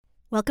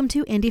Welcome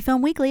to Indie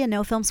Film Weekly, a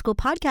No Film School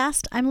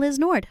podcast. I'm Liz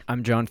Nord.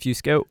 I'm John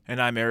Fusco.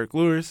 And I'm Eric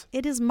Lures.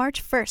 It is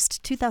March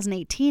 1st,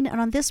 2018, and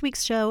on this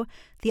week's show,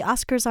 the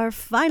Oscars are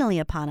finally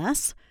upon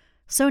us.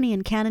 Sony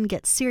and Canon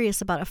get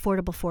serious about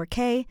affordable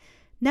 4K,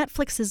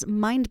 Netflix's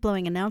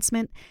mind-blowing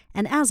announcement,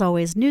 and as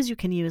always, news you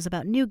can use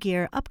about new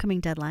gear, upcoming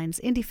deadlines,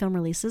 indie film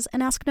releases,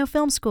 and Ask No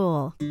Film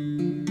School.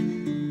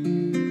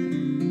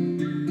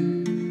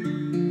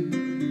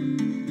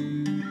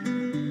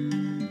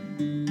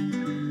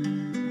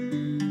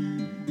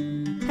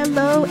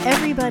 Hello,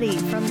 everybody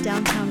from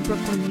downtown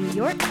Brooklyn, New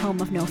York,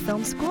 home of No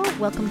Film School.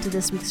 Welcome to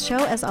this week's show.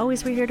 As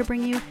always, we're here to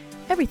bring you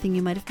everything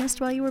you might have missed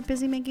while you were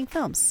busy making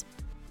films.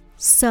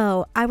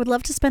 So, I would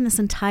love to spend this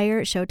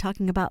entire show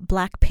talking about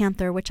Black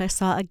Panther, which I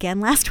saw again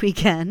last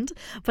weekend,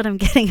 but I'm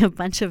getting a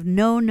bunch of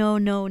no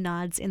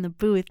nods in the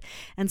booth,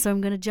 and so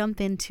I'm going to jump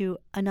into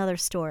another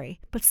story.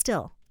 But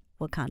still,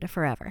 Wakanda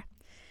forever.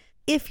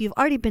 If you've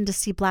already been to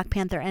see Black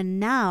Panther and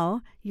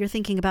now you're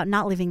thinking about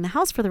not leaving the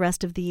house for the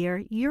rest of the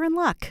year, you're in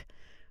luck.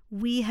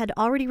 We had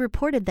already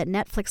reported that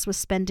Netflix was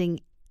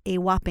spending a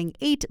whopping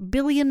 $8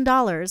 billion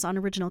on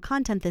original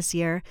content this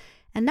year,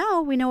 and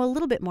now we know a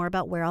little bit more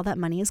about where all that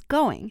money is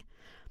going.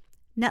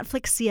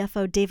 Netflix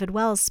CFO David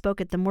Wells spoke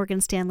at the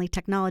Morgan Stanley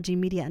Technology,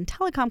 Media, and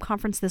Telecom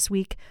Conference this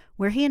week,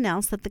 where he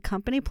announced that the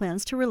company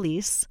plans to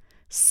release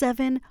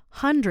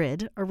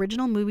 700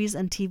 original movies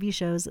and TV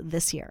shows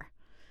this year.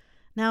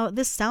 Now,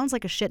 this sounds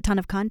like a shit ton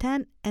of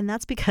content, and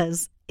that's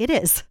because it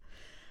is.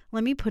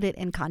 Let me put it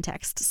in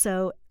context.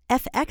 So,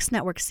 FX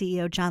Network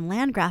CEO John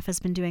Landgraf has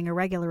been doing a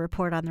regular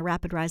report on the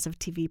rapid rise of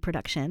TV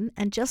production,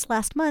 and just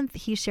last month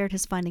he shared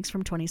his findings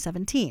from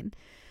 2017.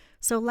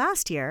 So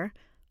last year,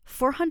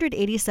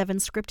 487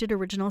 scripted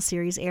original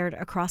series aired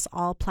across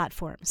all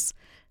platforms.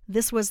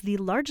 This was the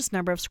largest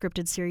number of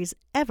scripted series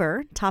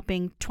ever,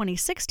 topping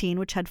 2016,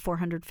 which had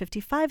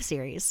 455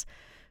 series.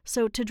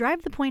 So to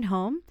drive the point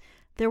home,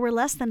 there were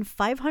less than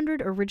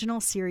 500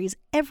 original series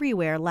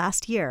everywhere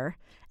last year,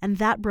 and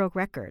that broke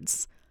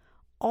records.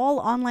 All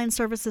online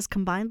services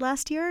combined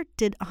last year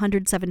did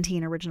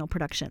 117 original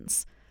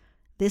productions.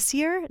 This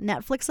year,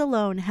 Netflix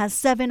alone has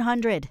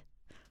 700.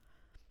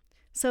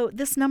 So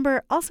this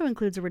number also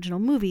includes original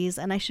movies,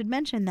 and I should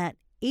mention that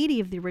 80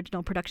 of the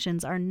original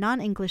productions are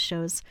non-English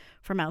shows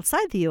from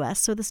outside the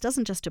U.S., so this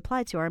doesn't just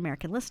apply to our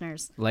American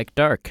listeners. Like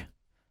Dark.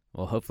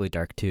 Well, hopefully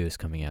Dark 2 is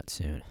coming out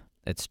soon.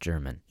 It's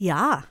German.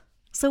 Yeah.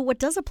 So what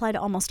does apply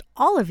to almost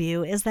all of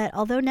you is that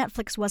although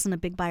Netflix wasn't a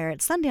big buyer at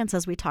Sundance,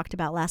 as we talked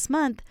about last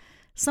month,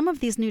 some of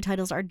these new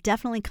titles are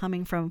definitely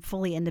coming from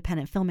fully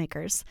independent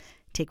filmmakers.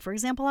 Take, for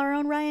example, our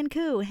own Ryan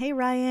Koo. Hey,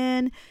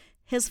 Ryan.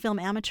 His film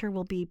Amateur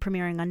will be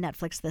premiering on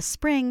Netflix this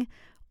spring.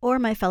 Or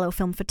my fellow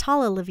film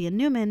fatale, Olivia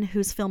Newman,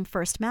 whose film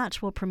First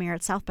Match will premiere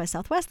at South by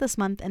Southwest this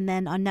month and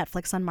then on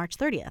Netflix on March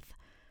 30th.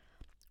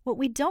 What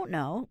we don't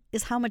know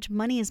is how much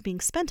money is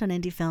being spent on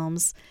indie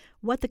films,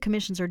 what the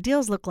commissions or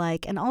deals look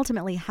like, and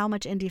ultimately how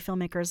much indie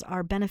filmmakers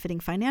are benefiting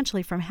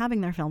financially from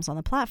having their films on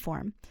the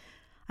platform.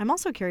 I'm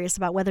also curious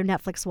about whether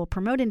Netflix will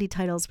promote indie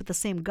titles with the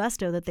same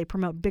gusto that they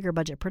promote bigger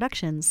budget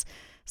productions.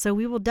 So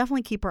we will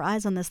definitely keep our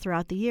eyes on this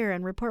throughout the year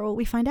and report what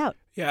we find out.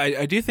 Yeah,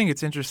 I do think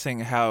it's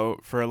interesting how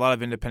for a lot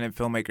of independent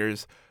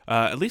filmmakers,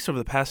 at least over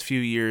the past few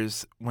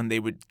years, when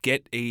they would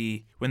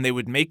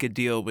make a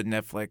deal with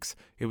Netflix,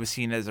 it was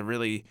seen as a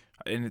really,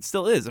 and it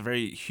still is, a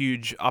very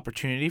huge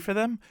opportunity for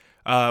them.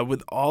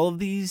 With all of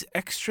these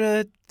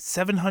extra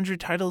 700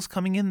 titles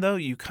coming in, though,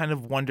 you kind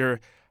of wonder,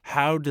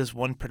 how does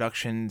one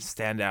production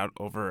stand out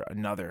over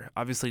another?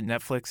 Obviously,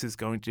 Netflix is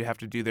going to have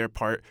to do their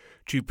part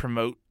to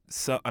promote,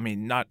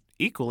 not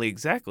equally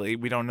exactly.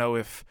 We don't know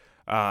if,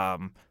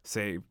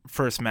 say,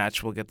 First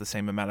Match will get the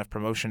same amount of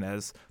promotion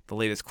as the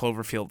latest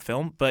Cloverfield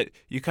film, but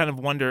you kind of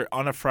wonder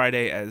on a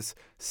Friday as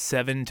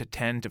 7 to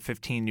 10 to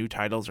 15 new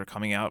titles are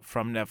coming out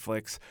from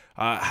Netflix,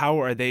 how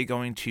are they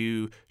going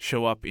to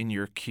show up in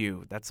your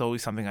queue? That's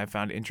always something I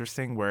found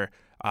interesting where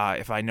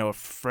if I know a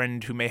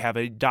friend who may have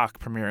a doc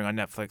premiering on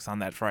Netflix on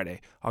that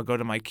Friday, I'll go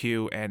to my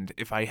queue, and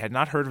if I had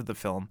not heard of the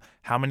film,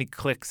 how many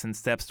clicks and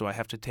steps do I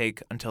have to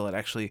take until it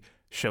actually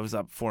shows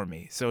up for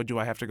me? So do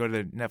I have to go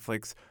to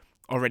Netflix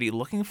already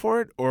looking for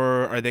it,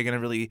 or are they going to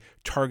really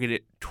target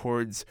it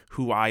towards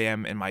who I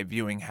am and my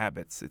viewing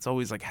habits? It's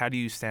always like, how do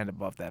you stand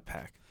above that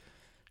pack?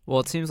 Well,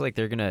 it seems like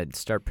they're going to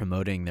start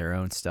promoting their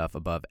own stuff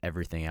above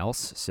everything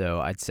else. So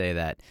I'd say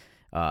that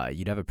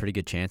you'd have a pretty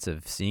good chance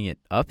of seeing it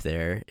up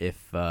there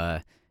if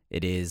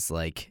it is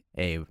like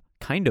a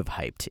kind of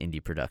hyped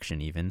indie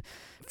production even.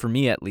 For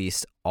me, at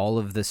least, all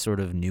of the sort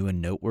of new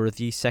and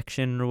noteworthy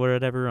section or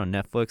whatever on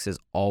Netflix is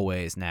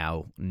always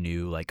now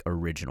new, like,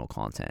 original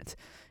content.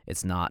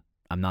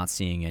 I'm not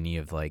seeing any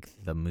of, like,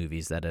 the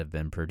movies that have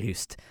been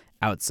produced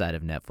outside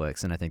of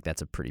Netflix, and I think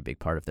that's a pretty big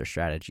part of their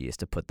strategy is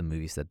to put the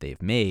movies that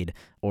they've made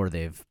or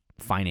they've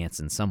financed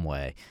in some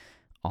way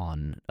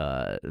on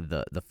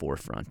the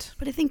forefront.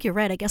 But I think you're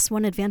right. I guess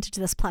one advantage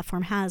this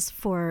platform has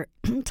for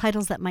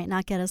titles that might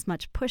not get as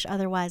much push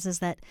otherwise is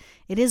that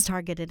it is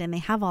targeted and they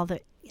have all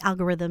the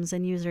algorithms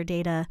and user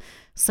data.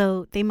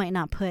 So they might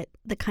not put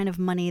the kind of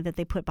money that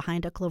they put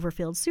behind a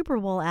Cloverfield Super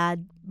Bowl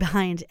ad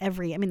behind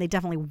every, I mean, they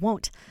definitely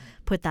won't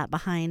put that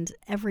behind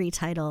every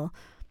title,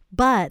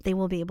 but they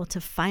will be able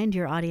to find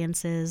your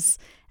audiences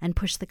and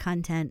push the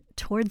content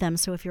toward them.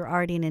 So if you're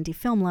already an indie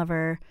film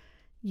lover,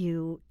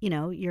 you're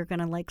going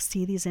to like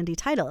see these indie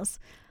titles.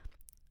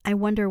 I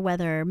wonder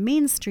whether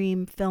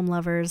mainstream film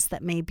lovers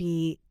that may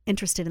be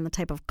interested in the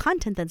type of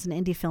content that's in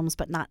indie films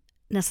but not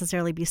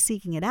necessarily be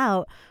seeking it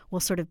out will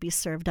sort of be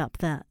served up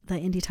the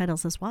indie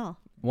titles as well.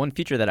 One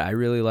feature that I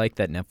really like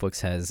that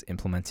Netflix has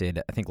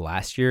implemented, I think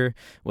last year,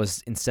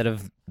 was instead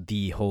of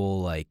the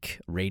whole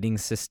like rating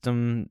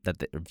system, that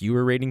the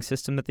viewer rating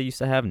system that they used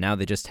to have, now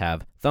they just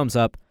have thumbs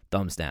up,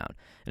 thumbs down.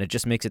 And it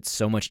just makes it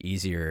so much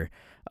easier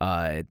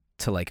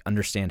to like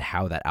understand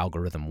how that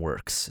algorithm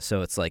works.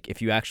 So it's like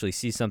if you actually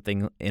see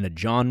something in a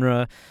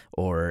genre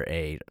or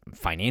a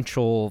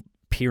financial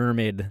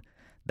pyramid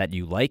that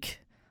you like,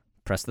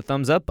 press the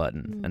thumbs up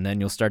button, and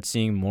then you'll start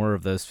seeing more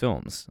of those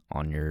films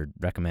on your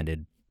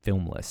recommended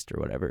film list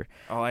or whatever.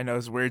 All I know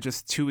is we're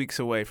just 2 weeks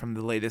away from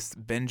the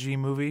latest Benji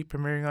movie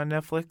premiering on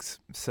Netflix.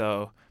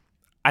 So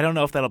I don't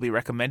know if that'll be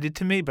recommended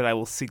to me, but I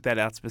will seek that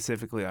out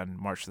specifically on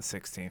March the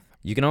 16th.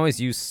 You can always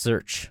use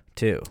search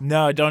too.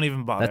 No, don't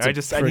even bother.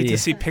 I need to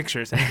see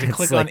pictures. I need to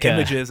click on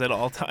images at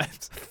all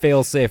times.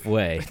 Fail-safe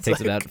way. It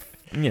takes about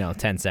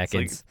 10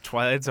 seconds. It's like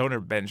Twilight Zone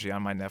or Benji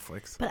on my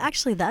Netflix. But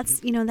actually that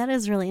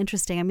is really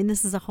interesting. I mean,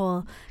 this is a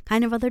whole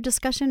kind of other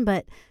discussion,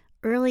 but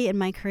early in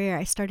my career,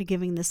 I started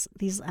giving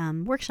these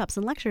workshops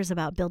and lectures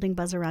about building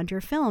buzz around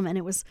your film, and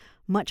it was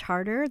much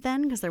harder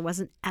then because there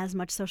wasn't as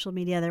much social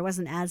media. There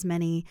wasn't as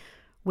many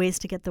ways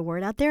to get the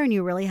word out there, and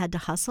you really had to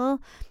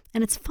hustle.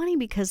 And it's funny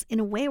because in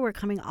a way we're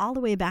coming all the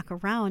way back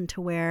around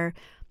to where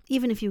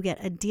even if you get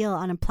a deal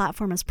on a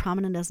platform as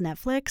prominent as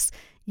Netflix,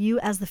 you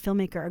as the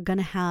filmmaker are going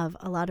to have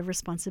a lot of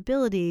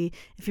responsibility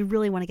if you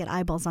really want to get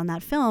eyeballs on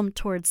that film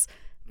towards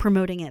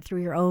promoting it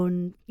through your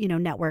own,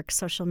 network,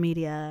 social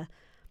media,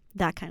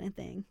 that kind of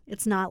thing.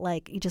 It's not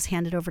like you just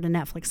hand it over to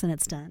Netflix and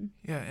it's done.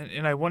 Yeah,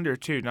 and I wonder,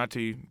 too, not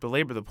to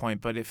belabor the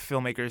point, but if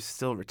filmmakers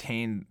still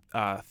retain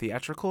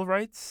theatrical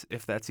rights,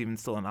 if that's even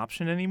still an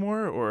option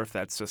anymore, or if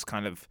that's just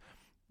kind of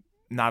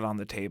not on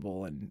the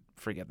table and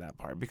forget that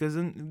part. Because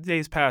in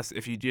days past,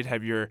 if you did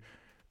have your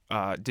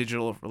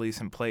digital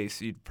release in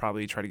place, you'd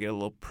probably try to get a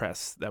little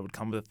press that would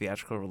come with a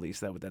theatrical release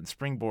that would then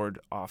springboard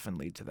off and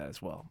lead to that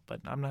as well.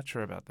 But I'm not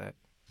sure about that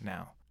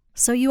now.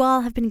 So you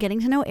all have been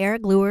getting to know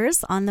Eric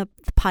Lewers on the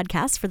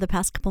podcast for the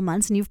past couple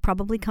months, and you've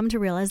probably come to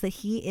realize that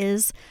he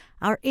is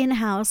our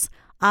in-house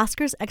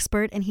Oscars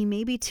expert, and he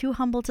may be too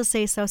humble to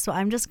say so. So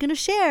I'm just going to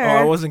share.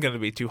 Oh, I wasn't going to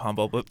be too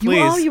humble, but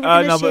please. You were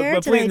going to share?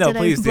 But please, no,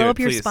 please I blow do. up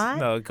your Please. spot?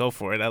 No, go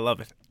for it. I love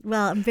it.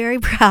 Well, I'm very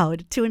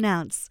proud to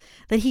announce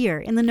that here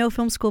in the No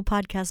Film School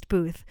podcast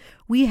booth,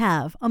 we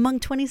have, among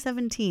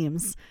 27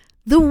 teams,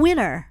 the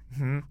winner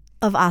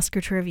of Oscar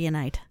Trivia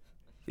Night.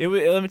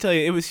 Let me tell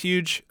you, it was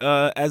huge.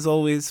 As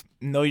always,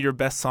 know your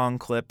best song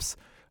clips.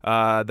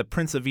 The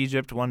Prince of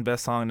Egypt won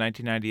Best Song in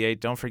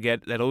 1998. Don't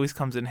forget, that always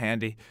comes in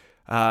handy.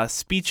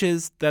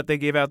 Speeches that they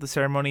gave out at the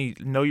ceremony,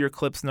 know your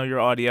clips, know your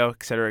audio,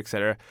 et cetera, et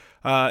cetera.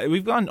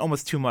 We've gone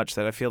almost too much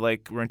that I feel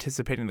like we're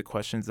anticipating the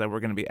questions that we're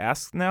going to be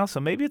asked now,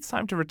 so maybe it's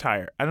time to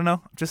retire. I don't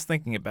know. I'm just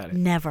thinking about it.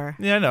 Never.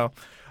 Yeah, I know.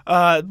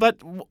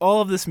 But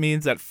all of this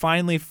means that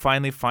finally,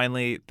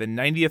 the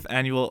 90th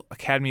Annual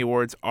Academy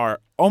Awards are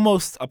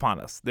almost upon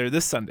us. They're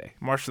this Sunday,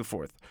 March the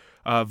 4th.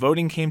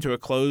 Voting came to a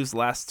close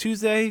last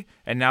Tuesday,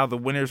 and now the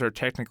winners are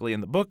technically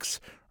in the books,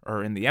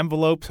 or in the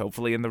envelopes,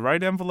 hopefully in the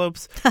right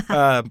envelopes.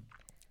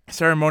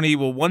 Ceremony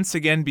will once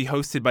again be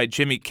hosted by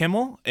Jimmy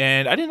Kimmel,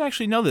 and I didn't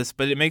actually know this,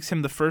 but it makes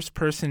him the first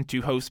person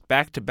to host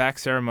back-to-back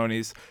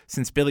ceremonies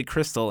since Billy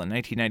Crystal in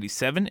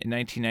 1997 and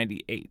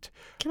 1998.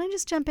 Can I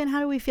just jump in? How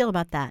do we feel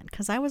about that?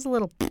 Because I was a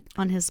little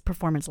on his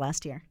performance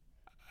last year.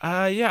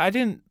 Yeah, I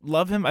didn't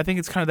love him. I think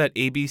it's kind of that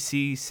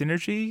ABC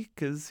synergy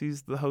because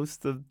he's the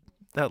host of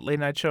that late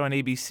night show on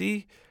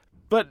ABC.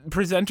 But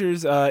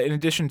presenters, in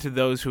addition to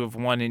those who have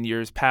won in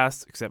years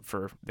past, except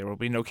for there will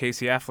be no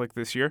Casey Affleck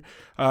this year,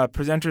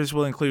 presenters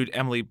will include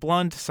Emily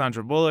Blunt,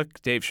 Sandra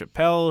Bullock, Dave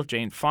Chappelle,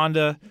 Jane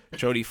Fonda,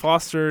 Jodie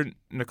Foster,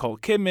 Nicole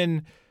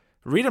Kidman,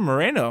 Rita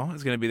Moreno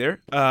is going to be there,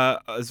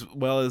 as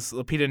well as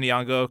Lupita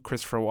Nyong'o,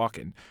 Christopher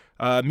Walken.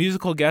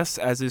 Musical guests,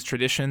 as is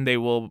tradition, they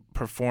will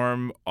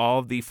perform all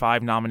of the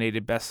 5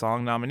 nominated Best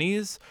Song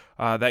nominees.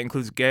 That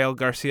includes Gael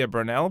Garcia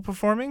Bernal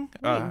performing.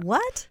 Wait,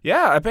 what?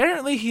 Yeah,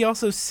 apparently he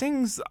also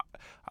sings.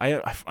 I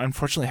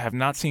unfortunately have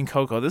not seen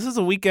Coco. This is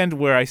a weekend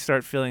where I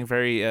start feeling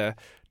very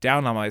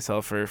down on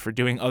myself for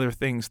doing other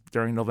things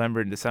during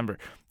November and December.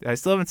 I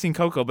still haven't seen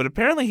Coco, but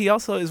apparently he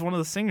also is one of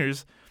the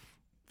singers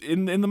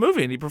in the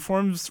movie, and he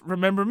performs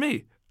Remember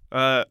Me.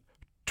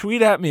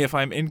 Tweet at me if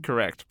I'm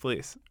incorrect,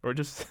 please. Or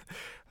just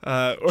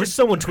Or Just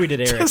someone tweeted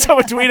Eric.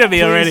 someone tweeted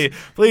me already.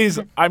 Please,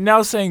 I'm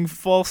now saying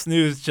false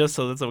news just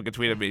so that someone can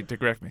tweet at me to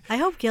correct me. I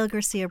hope Gail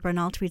Garcia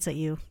Bernal tweets at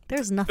you.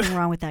 There's nothing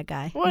wrong with that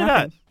guy. Why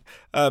Nothing.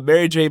 not?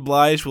 Mary J.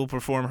 Blige will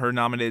perform her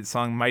nominated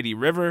song "Mighty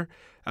River."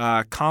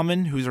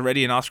 Common, who's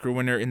already an Oscar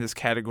winner in this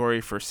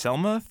category for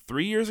Selma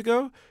 3 years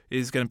ago,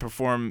 is going to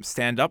perform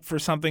 "Stand Up for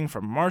Something"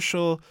 from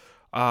Marshall.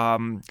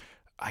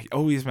 I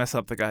always mess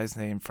up the guy's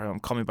name from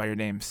Call Me By Your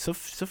Name.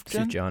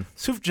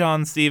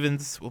 Sufjan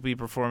Stevens will be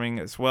performing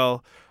as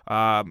well.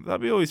 That'll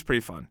be always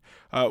pretty fun.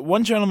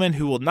 One gentleman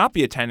who will not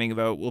be attending,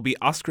 though, will be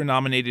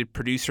Oscar-nominated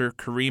producer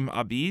Kareem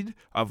Abid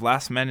of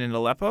Last Men in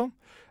Aleppo.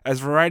 As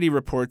Variety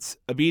reports,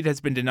 Abid has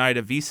been denied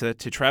a visa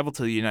to travel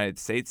to the United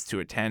States to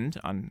attend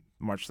on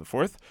March the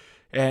 4th,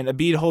 and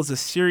Abid holds a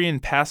Syrian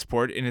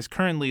passport and is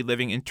currently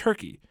living in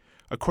Turkey.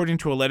 According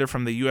to a letter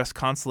from the U.S.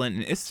 consulate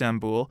in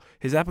Istanbul,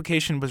 his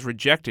application was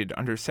rejected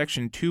under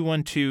Section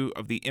 212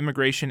 of the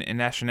Immigration and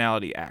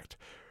Nationality Act.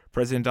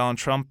 President Donald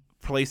Trump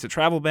placed a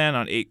travel ban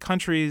on 8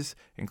 countries,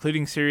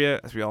 including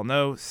Syria, as we all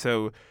know,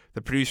 so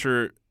the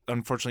producer,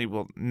 unfortunately,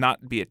 will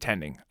not be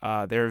attending.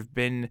 There have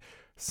been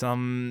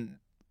some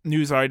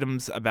news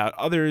items about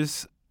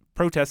others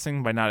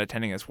protesting by not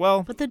attending as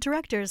well. But the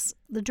director's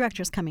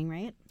coming,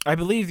 right? I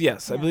believe,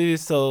 yes. Yeah. I believe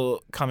it's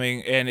still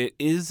coming, and it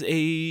is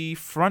a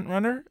front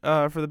runner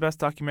for the Best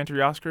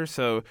Documentary Oscar,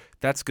 so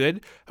that's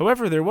good.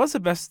 However, there was a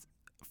Best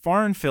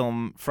Foreign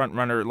Film front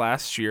runner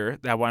last year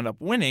that wound up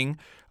winning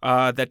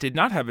that did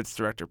not have its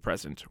director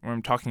present.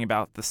 I'm talking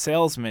about The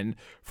Salesman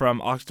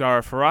from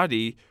Akhtar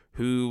Farhadi,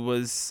 who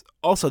was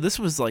also, this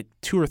was like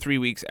 2 or 3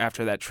 weeks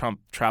after that Trump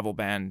travel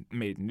ban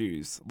made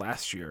news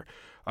last year.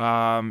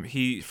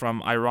 He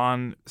from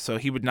Iran, so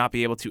he would not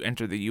be able to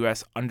enter the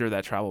U.S. under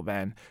that travel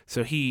ban.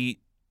 So he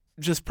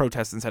just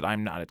protested and said,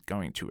 "I'm not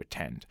going to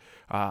attend."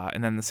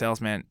 And then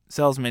The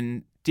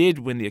Salesman did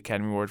win the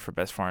Academy Award for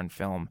Best Foreign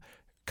Film,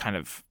 kind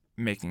of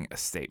making a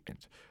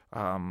statement.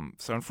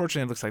 So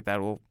unfortunately, it looks like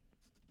that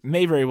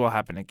may very well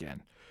happen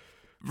again.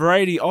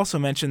 Variety also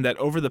mentioned that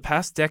over the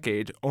past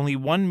decade, only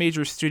one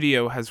major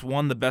studio has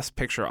won the Best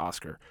Picture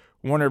Oscar,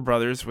 Warner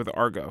Brothers with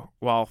Argo,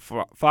 while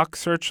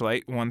Fox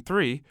Searchlight won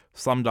 3,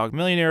 Slumdog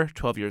Millionaire,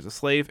 12 Years a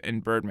Slave,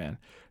 and Birdman.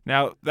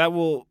 Now, that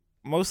will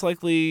most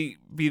likely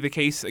be the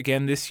case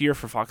again this year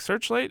for Fox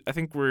Searchlight. I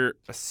think we're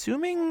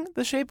assuming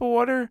The Shape of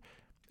Water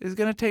is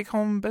going to take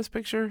home Best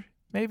Picture,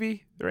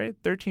 maybe, right?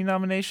 13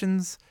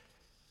 nominations.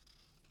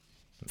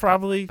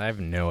 Probably. I have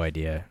no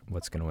idea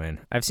what's going to win.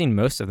 I've seen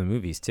most of the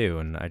movies, too,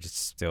 and I just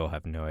still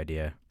have no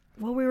idea.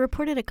 Well, we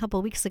reported a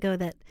couple weeks ago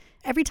that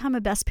every time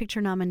a Best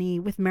Picture nominee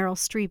with Meryl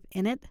Streep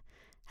in it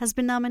has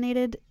been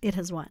nominated, it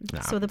has won. No,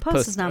 So The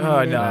Post is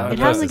nominated. no, it The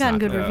hasn't Post is gotten not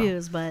good good.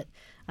 reviews, but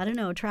I don't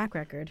know, track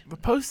record. The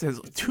Post has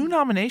 2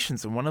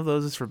 nominations, and one of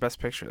those is for Best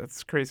Picture.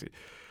 That's crazy.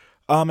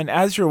 And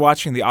as you're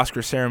watching the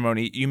Oscar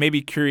ceremony, you may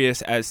be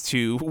curious as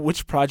to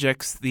which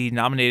projects the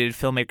nominated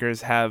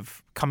filmmakers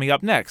have coming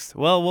up next.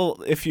 Well,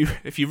 if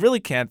you really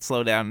can't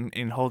slow down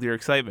and hold your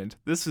excitement,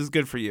 this is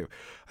good for you.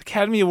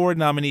 Academy Award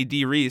nominee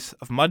Dee Reese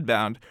of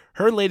Mudbound,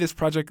 her latest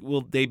project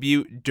will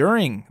debut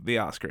during the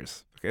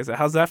Oscars. Okay, so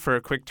how's that for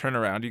a quick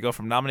turnaround? You go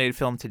from nominated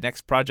film to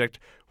next project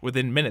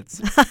within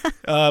minutes.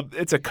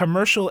 It's a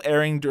commercial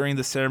airing during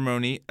the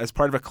ceremony as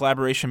part of a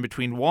collaboration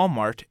between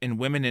Walmart and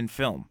Women in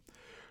Film.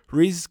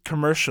 Reese's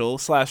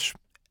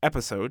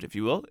commercial/episode, if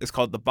you will, is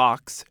called The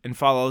Box and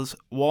follows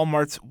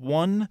Walmart's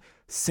one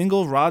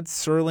single Rod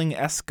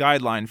Serling-esque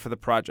guideline for the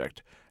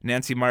project.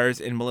 Nancy Myers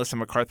and Melissa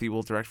McCarthy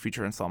will direct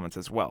future installments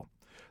as well.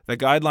 The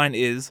guideline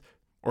is,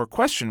 or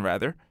question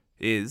rather,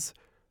 is,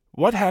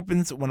 what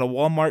happens when a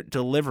Walmart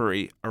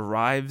delivery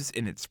arrives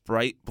in its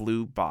bright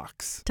blue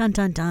box? Dun,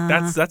 dun, dun.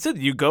 That's it.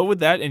 You go with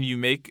that and you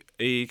make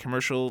a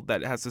commercial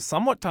that has to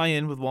somewhat tie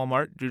in with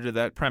Walmart due to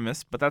that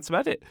premise, but that's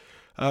about it.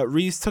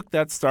 Reese took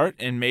that start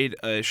and made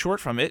a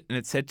short from it, and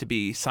it's said to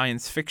be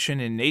science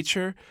fiction in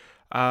nature.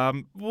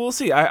 We'll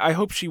see. I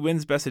hope she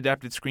wins Best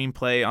Adapted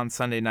Screenplay on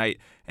Sunday night,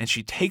 and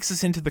she takes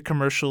us into the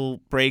commercial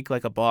break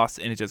like a boss,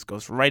 and it just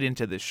goes right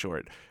into this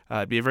short.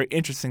 It'd be a very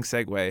interesting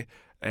segue,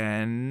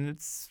 and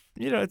it's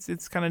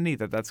kind of neat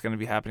that that's going to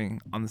be happening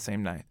on the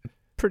same night.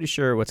 Pretty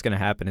sure what's going to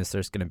happen is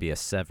there's going to be a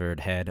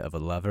severed head of a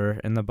lover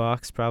in the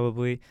box,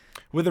 probably.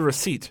 With a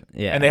receipt.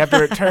 Yeah. And they have to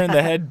return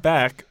the head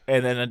back,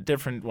 and then a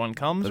different one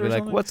comes They'll or be like,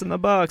 something? what's in the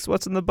box?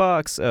 What's in the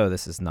box? Oh,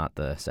 this is not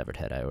the severed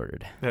head I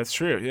ordered. That's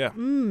true, yeah.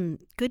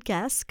 Good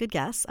guess. Good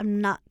guess. I'm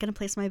not going to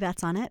place my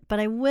bets on it, but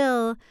I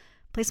will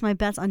place my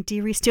bets on Dee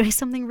Reese doing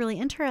something really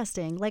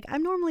interesting. Like,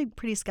 I'm normally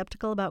pretty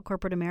skeptical about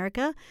corporate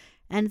America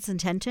and its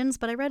intentions,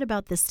 but I read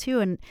about this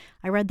too, and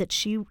I read that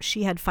she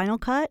had final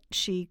cut.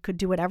 She could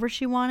do whatever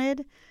she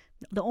wanted.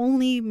 The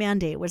only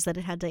mandate was that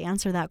it had to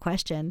answer that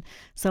question.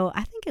 So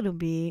I think it'll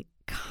be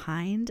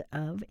kind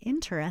of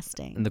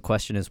interesting. And the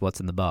question is,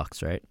 what's in the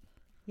box, right?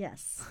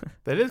 Yes.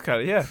 That is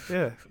kind of, yeah.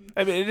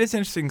 I mean, it is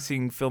interesting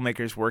seeing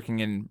filmmakers working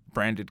in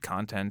branded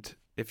content,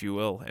 if you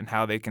will, and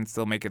how they can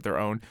still make it their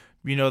own.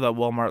 You know that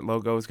Walmart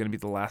logo is going to be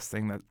the last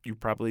thing that you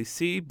probably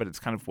see, but it's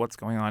kind of what's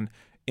going on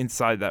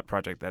inside that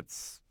project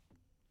that's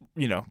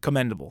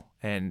commendable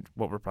and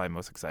what we're probably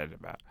most excited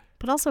about.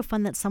 But also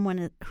fun that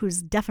someone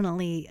who's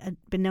definitely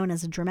been known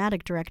as a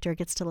dramatic director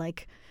gets to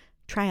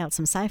try out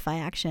some sci-fi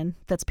action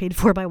that's paid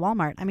for by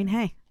Walmart. I mean,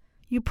 hey.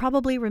 You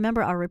probably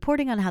remember our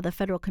reporting on how the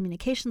Federal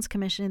Communications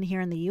Commission here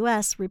in the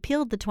U.S.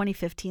 repealed the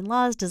 2015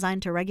 laws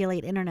designed to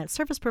regulate internet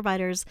service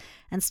providers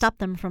and stop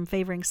them from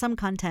favoring some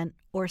content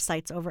or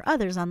sites over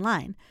others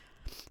online.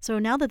 So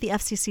now that the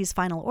FCC's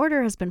final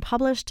order has been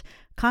published,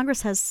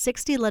 Congress has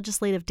 60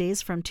 legislative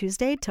days from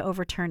Tuesday to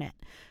overturn it.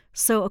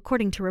 So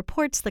according to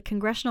reports, the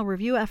congressional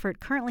review effort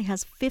currently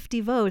has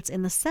 50 votes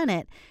in the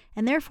Senate,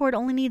 and therefore it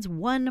only needs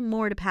one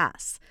more to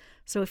pass.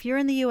 So if you're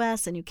in the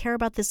U.S. and you care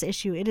about this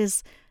issue, it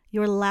is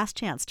your last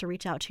chance to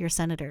reach out to your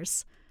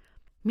senators.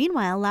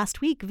 Meanwhile,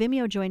 last week,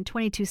 Vimeo joined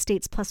 22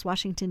 states plus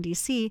Washington,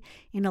 D.C.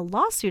 in a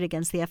lawsuit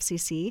against the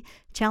FCC,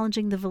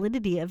 challenging the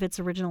validity of its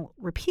original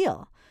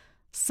repeal.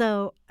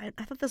 So I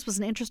thought this was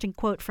an interesting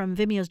quote from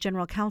Vimeo's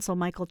general counsel,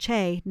 Michael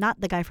Che, not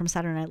the guy from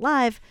Saturday Night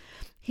Live.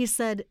 He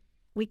said,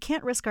 "We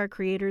can't risk our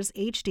creators'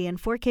 HD and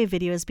 4K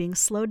videos being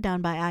slowed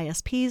down by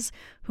ISPs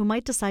who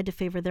might decide to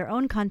favor their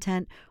own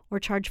content or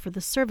charge for the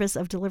service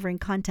of delivering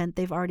content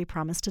they've already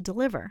promised to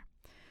deliver."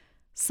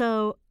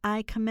 So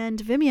I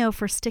commend Vimeo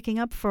for sticking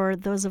up for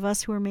those of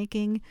us who are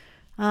making,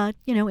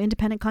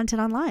 independent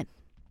content online.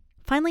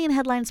 Finally, in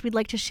headlines, we'd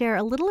like to share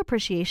a little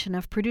appreciation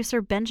of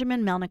producer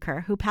Benjamin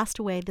Melniker, who passed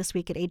away this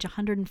week at age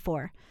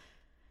 104.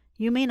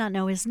 You may not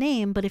know his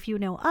name, but if you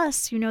know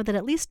us, you know that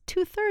at least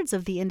 2/3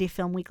 of the Indie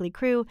Film Weekly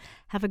crew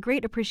have a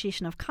great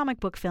appreciation of comic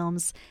book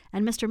films,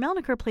 and Mr.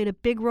 Melniker played a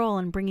big role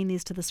in bringing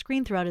these to the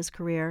screen throughout his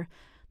career.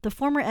 The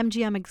former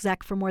MGM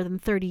exec for more than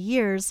 30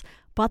 years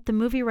bought the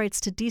movie rights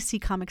to DC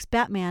Comics'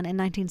 Batman in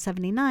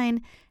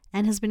 1979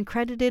 and has been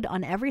credited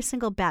on every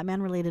single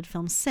Batman-related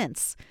film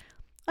since.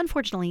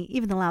 Unfortunately,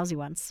 even the lousy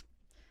ones.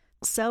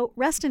 So,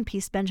 rest in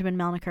peace, Benjamin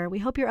Melniker. We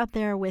hope you're up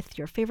there with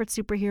your favorite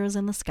superheroes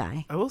in the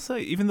sky. I will say,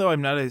 even though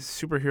I'm not a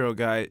superhero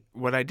guy,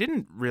 what I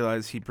didn't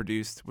realize he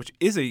produced, which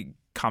is a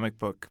comic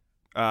book,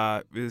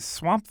 is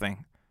Swamp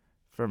Thing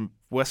from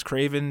Wes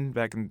Craven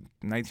back in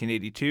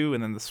 1982,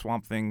 and then the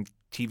Swamp Thing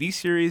TV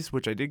series,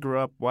 which I did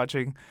grow up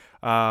watching.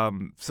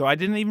 So I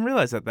didn't even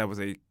realize that was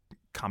a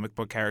comic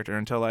book character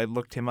until I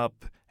looked him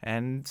up.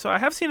 And so I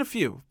have seen a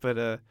few,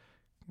 but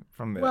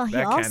from Well, he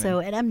that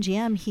also, canon. at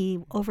MGM, he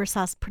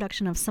oversaw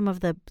production of some of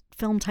the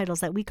film titles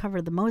that we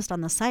covered the most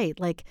on the site,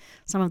 like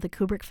some of the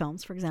Kubrick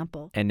films, for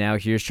example. And now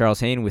here's Charles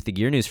Hain with the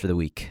gear news for the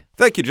week.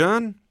 Thank you,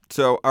 John.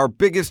 So our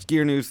biggest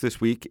gear news this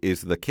week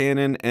is the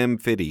Canon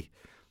M50,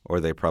 or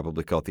they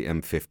probably call it the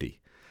M50.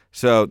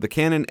 So the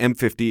Canon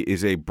M50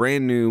 is a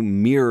brand new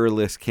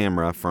mirrorless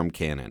camera from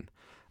Canon.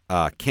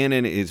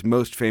 Canon is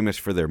most famous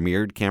for their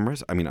mirrored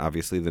cameras. I mean,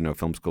 obviously, the No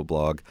Film School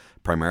blog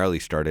primarily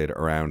started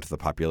around the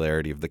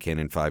popularity of the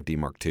Canon 5D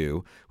Mark II,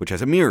 which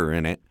has a mirror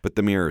in it, but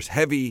the mirror is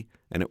heavy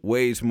and it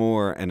weighs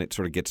more and it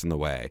sort of gets in the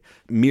way.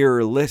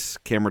 Mirrorless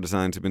camera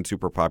designs have been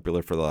super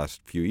popular for the last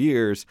few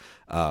years.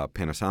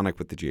 Panasonic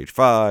with the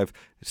GH5,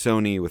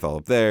 Sony with all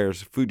of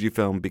theirs,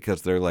 Fujifilm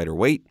because they're lighter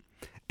weight.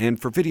 And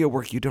for video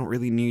work, you don't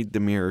really need the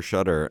mirror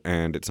shutter,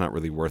 and it's not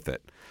really worth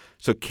it.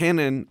 So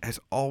Canon has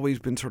always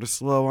been sort of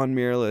slow on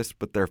mirrorless,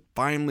 but they're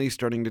finally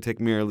starting to take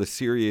mirrorless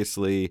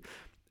seriously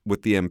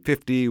with the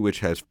M50, which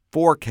has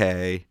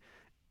 4K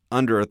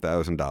under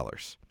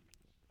 $1,000.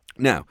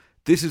 Now,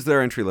 this is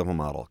their entry-level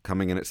model,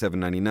 coming in at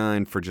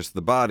 $799 for just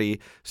the body,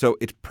 so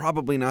it's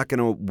probably not going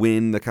to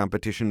win the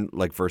competition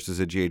like versus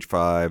a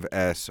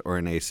GH5S or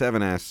an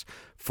A7S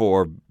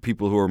for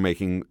people who are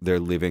making their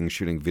living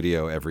shooting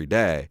video every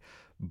day.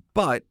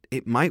 But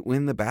it might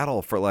win the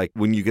battle for like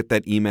when you get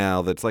that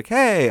email that's like,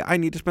 hey, I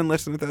need to spend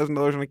less than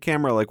 $1,000 on a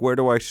camera. Like, where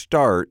do I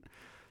start?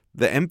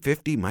 The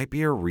M50 might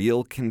be a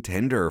real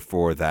contender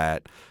for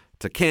that.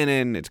 It's a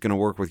Canon. It's going to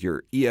work with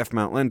your EF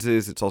mount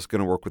lenses. It's also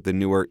going to work with the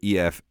newer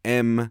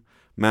EF-M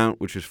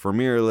mount, which is for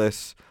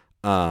mirrorless.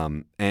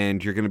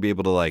 And you're going to be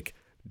able to like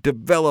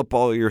develop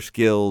all your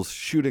skills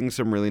shooting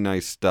some really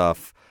nice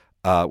stuff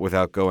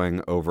without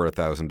going over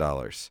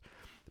 $1,000.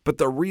 But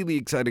the really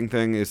exciting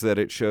thing is that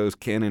it shows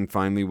Canon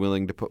finally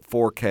willing to put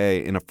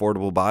 4K in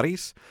affordable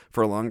bodies.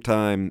 For a long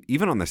time,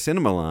 even on the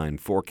cinema line,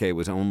 4K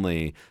was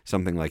only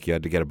something like you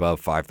had to get above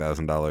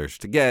 $5,000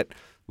 to get.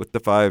 With the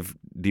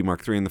 5D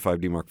Mark III and the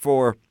 5D Mark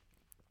IV,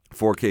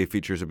 4K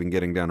features have been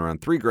getting down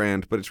around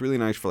 $3,000, but it's really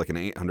nice for like an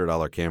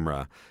 $800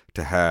 camera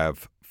to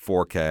have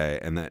 4K,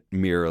 and that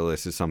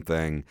mirrorless is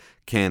something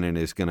Canon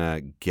is going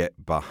to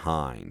get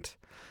behind.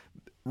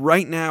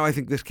 Right now, I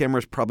think this camera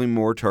is probably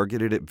more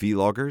targeted at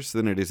vloggers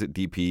than it is at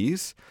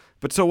DPs.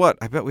 But so what?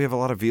 I bet we have a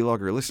lot of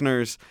vlogger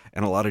listeners,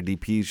 and a lot of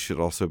DPs should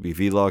also be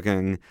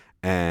vlogging.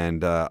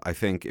 And I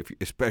think,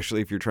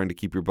 especially if you're trying to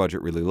keep your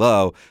budget really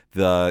low,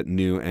 the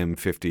new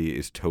M50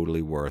 is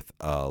totally worth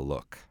a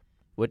look.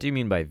 What do you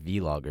mean by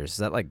vloggers? Is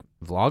that like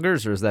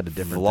vloggers, or is that a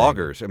different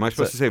Vloggers. thing? Am I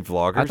supposed to say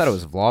vloggers? I thought it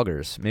was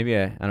vloggers. Maybe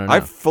I don't know.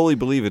 I fully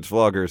believe it's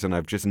vloggers, and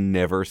I've just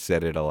never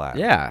said it aloud.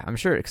 Yeah, I'm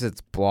sure, because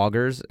it's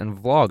bloggers and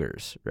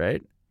vloggers,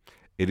 right?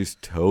 It is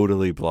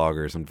totally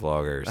bloggers and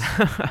vloggers.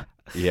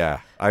 Yeah,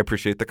 I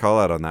appreciate the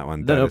call out on that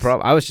one. No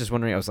problem. I was just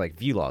wondering, I was like,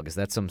 vlog, is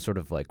that some sort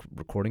of like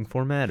recording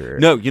format or?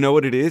 No, you know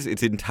what it is?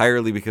 It's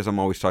entirely because I'm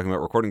always talking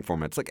about recording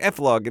formats like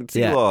F-Log and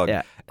C-Log.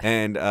 Yeah.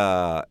 And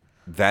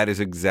that is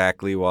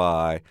exactly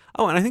why.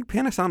 Oh, and I think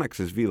Panasonic's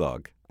is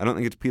Vlog. I don't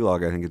think it's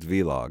P-Log. I think it's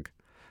Vlog.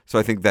 So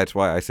I think that's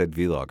why I said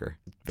Vlogger.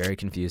 Very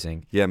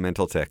confusing. Yeah,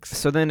 mental tics.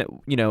 So then,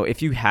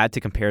 if you had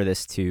to compare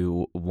this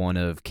to one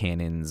of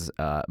Canon's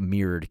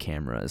mirrored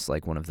cameras,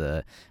 like one of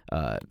the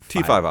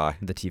T5i.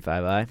 The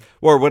T5i?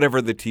 Or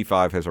whatever the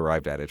T5 has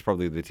arrived at. It's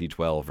probably the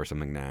T12 or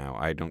something now.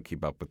 I don't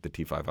keep up with the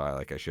T5i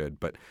like I should,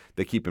 but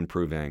they keep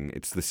improving.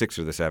 It's the 6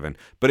 or the 7.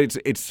 But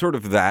it's sort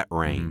of that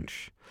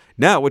range.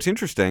 Now, what's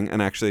interesting,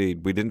 and actually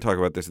we didn't talk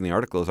about this in the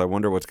article, is I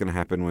wonder what's going to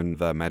happen when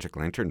the Magic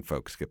Lantern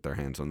folks get their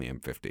hands on the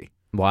M50.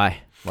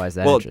 Why? Why is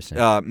that interesting?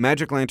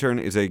 Magic Lantern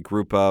is a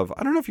group of,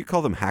 I don't know if you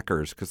call them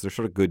hackers because they're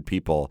sort of good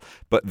people,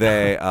 but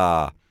they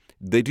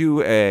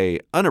do a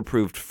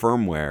unapproved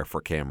firmware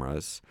for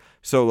cameras.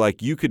 So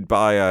like you could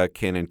buy a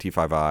Canon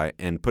T5i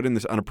and put in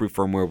this unapproved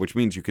firmware, which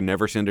means you can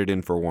never send it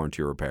in for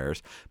warranty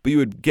repairs, but you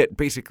would get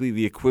basically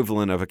the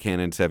equivalent of a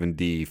Canon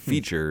 7D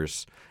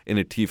features in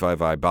a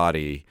T5i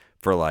body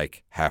for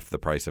like half the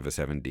price of a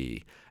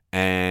 7D.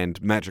 And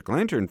Magic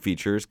Lantern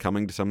features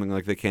coming to something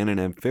like the Canon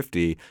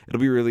M50. It'll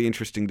be really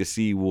interesting to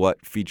see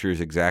what features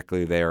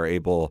exactly they are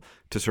able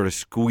to sort of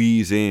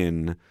squeeze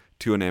in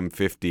to an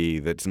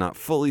M50 that's not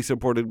fully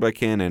supported by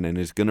Canon and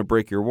is going to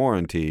break your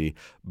warranty,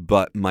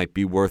 but might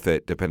be worth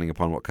it depending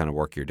upon what kind of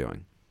work you're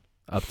doing.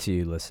 Up to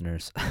you,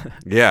 listeners.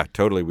 Yeah,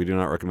 totally. We do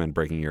not recommend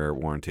breaking your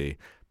warranty.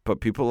 But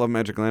people love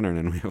Magic Lantern,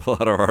 and we have a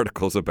lot of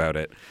articles about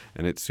it,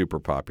 and it's super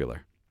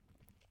popular.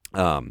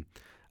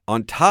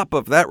 On top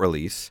of that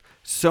release,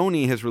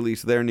 Sony has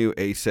released their new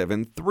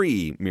A7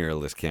 III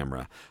mirrorless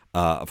camera.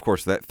 Of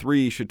course, that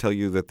 3 should tell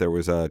you that there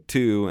was a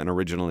 2 and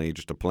originally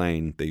just a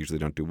plain. They usually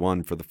don't do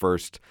 1 for the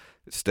first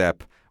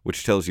step,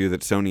 which tells you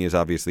that Sony has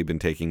obviously been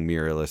taking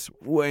mirrorless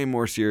way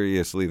more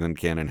seriously than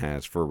Canon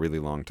has for a really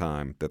long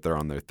time, that they're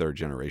on their 3rd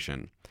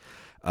generation.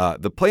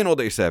 The plain old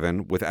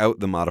A7 without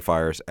the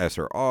modifiers S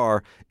or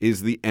R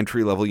is the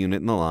entry-level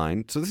unit in the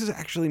line. So this is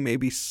actually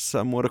maybe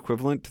somewhat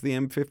equivalent to the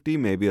M50,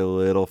 maybe a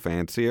little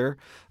fancier.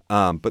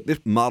 But this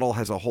model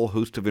has a whole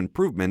host of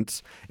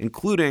improvements,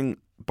 including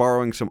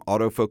borrowing some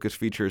autofocus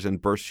features and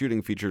burst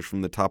shooting features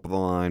from the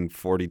top-of-the-line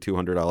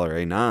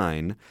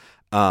 $4,200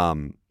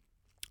 A9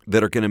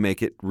 that are going to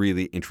make it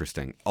really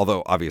interesting.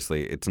 Although,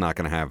 obviously, it's not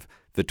going to have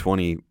the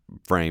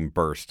 20-frame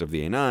burst of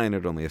the A9.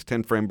 It only has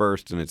 10-frame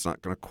burst, and it's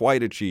not going to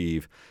quite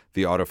achieve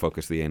the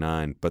autofocus of the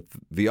A9. But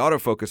the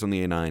autofocus on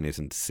the A9 is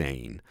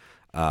insane.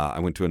 I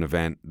went to an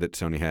event that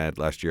Sony had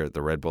last year at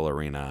the Red Bull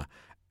Arena,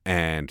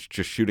 and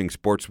just shooting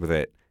sports with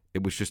it,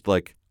 it was just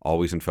like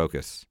always in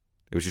focus.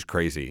 It was just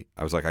crazy.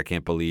 I was like, I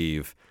can't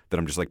believe that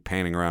I'm just like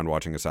panning around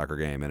watching a soccer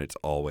game, and it's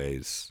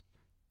always,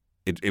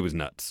 it was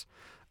nuts.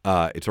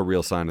 It's a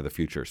real sign of the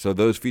future. So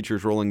those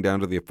features rolling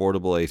down to the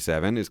affordable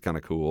A7 is kind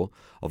of cool.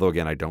 Although,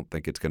 again, I don't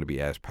think it's going to be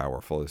as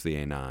powerful as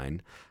the A9.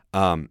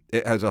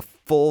 It has a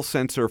full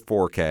sensor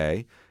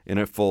 4K in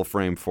a full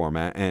frame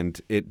format,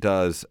 and it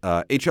does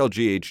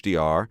HLG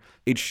HDR.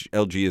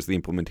 HLG is the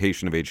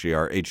implementation of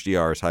HDR.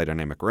 HDR is high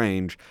dynamic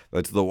range.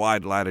 That's the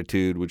wide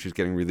latitude, which is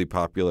getting really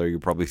popular. You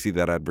probably see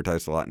that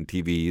advertised a lot in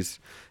TVs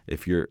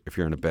if you're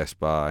in a Best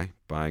Buy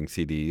buying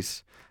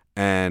CDs.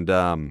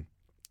 And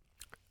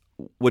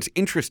what's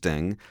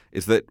interesting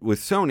is that with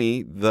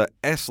Sony, the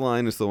S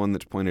line is the one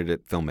that's pointed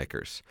at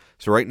filmmakers.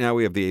 So right now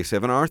we have the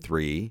A7R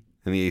III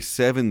and the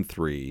A7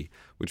 III,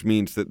 which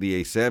means that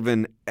the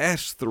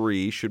A7S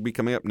III should be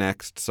coming up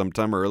next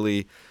sometime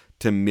early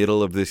to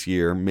middle of this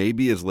year,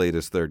 maybe as late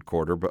as 3rd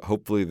quarter, but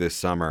hopefully this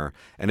summer.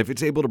 And if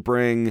it's able to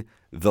bring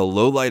the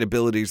low light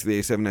abilities of the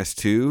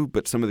A7S II,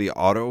 but some of the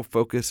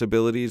autofocus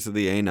abilities of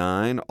the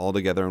A9 all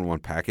together in one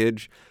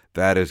package,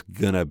 that is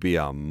going to be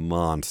a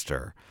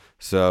monster.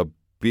 So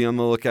be on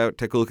the lookout.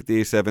 Take a look at the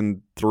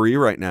A7 III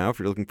right now if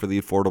you're looking for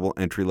the affordable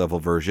entry-level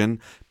version.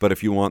 But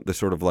if you want the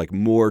sort of like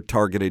more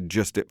targeted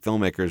just at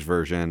filmmakers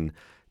version,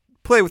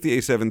 play with the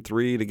A7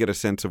 III to get a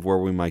sense of where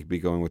we might be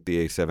going with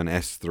the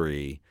A7S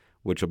III,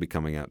 which will be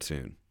coming out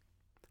soon.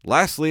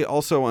 Lastly,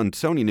 also on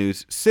Sony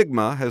news,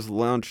 Sigma has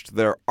launched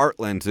their art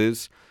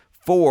lenses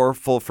for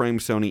full-frame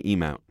Sony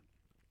E-mount.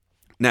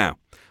 Now,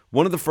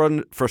 one of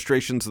the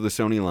frustrations of the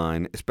Sony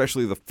line,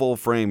 especially the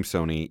full-frame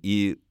Sony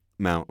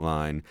E-mount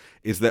line,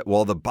 is that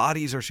while the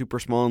bodies are super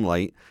small and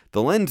light,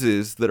 the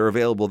lenses that are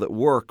available that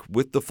work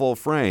with the full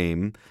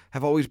frame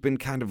have always been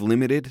kind of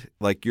limited.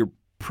 Like you're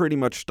pretty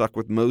much stuck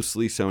with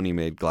mostly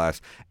Sony-made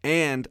glass,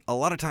 and a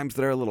lot of times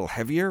they're a little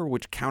heavier,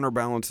 which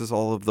counterbalances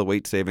all of the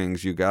weight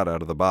savings you got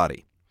out of the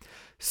body.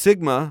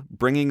 Sigma,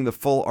 bringing the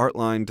full art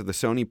line to the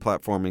Sony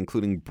platform,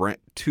 including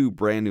 2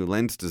 brand new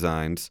lens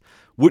designs,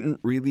 wouldn't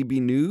really be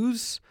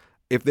news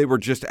if they were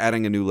just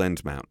adding a new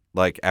lens mount.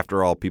 Like,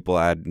 after all, people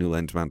add new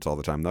lens mounts all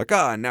the time. They're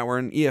like, now we're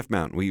an EF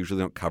mount. We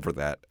usually don't cover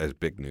that as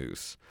big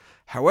news.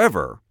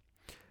 However,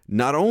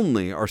 not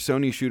only are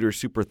Sony shooters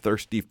super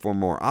thirsty for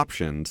more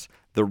options,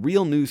 The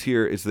real news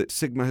here is that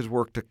Sigma has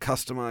worked to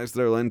customize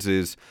their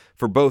lenses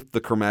for both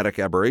the chromatic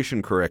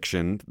aberration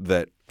correction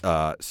that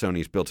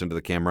Sony's built into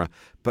the camera,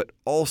 but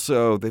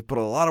also they've put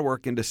a lot of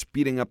work into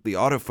speeding up the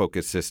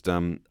autofocus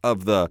system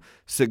of the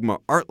Sigma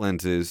art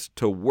lenses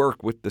to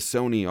work with the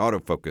Sony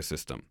autofocus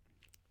system.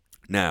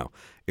 Now,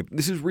 if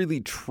this is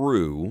really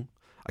true,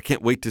 I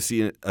can't wait to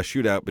see a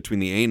shootout between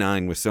the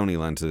A9 with Sony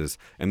lenses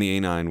and the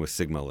A9 with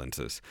Sigma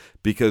lenses,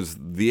 because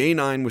the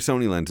A9 with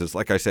Sony lenses,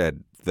 like I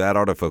said, that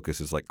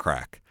autofocus is like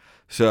crack.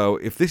 So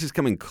if this is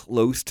coming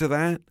close to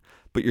that,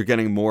 but you're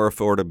getting more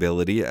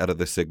affordability out of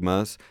the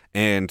Sigmas,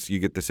 and you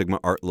get the Sigma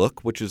Art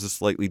look, which is a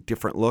slightly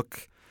different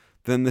look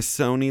than the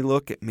Sony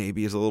look. It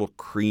maybe is a little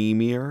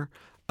creamier.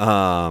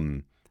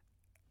 And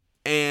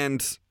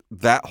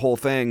that whole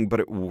thing, but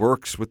it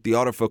works with the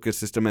autofocus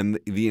system and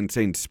the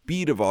insane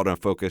speed of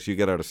autofocus you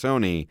get out of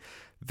Sony.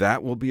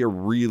 That will be a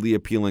really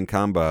appealing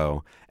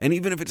combo. And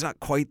even if it's not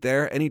quite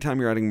there, anytime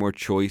you're adding more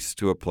choice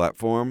to a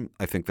platform,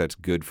 I think that's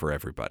good for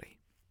everybody.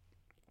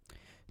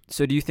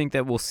 So do you think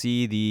that we'll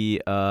see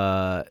the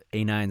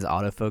A9's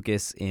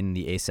autofocus in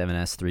the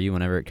A7S III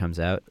whenever it comes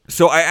out?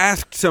 So I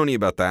asked Sony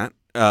about that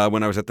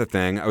when I was at the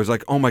thing. I was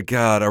like, oh my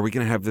God, are we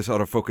going to have this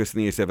autofocus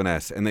in the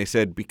A7S? And they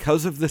said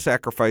because of the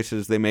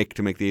sacrifices they make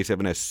to make the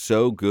A7S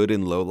so good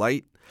in low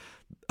light,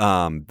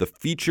 the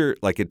feature,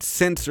 like it's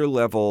sensor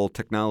level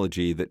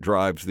technology that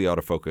drives the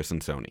autofocus in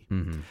Sony.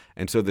 Mm-hmm.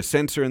 And so the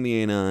sensor in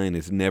the A9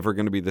 is never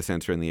going to be the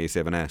sensor in the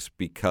A7S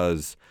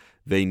because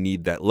they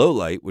need that low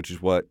light, which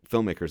is what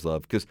filmmakers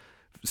love. Because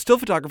still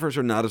photographers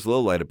are not as low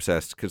light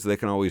obsessed because they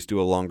can always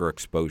do a longer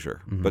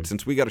exposure. Mm-hmm. But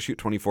since we got to shoot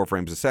 24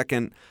 frames a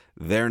second,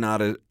 they're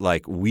not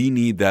like, we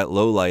need that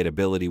low light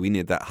ability. We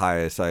need that high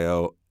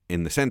SIO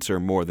in the sensor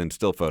more than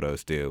still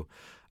photos do.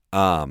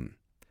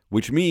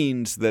 Which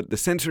means that the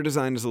sensor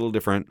design is a little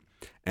different.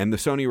 And the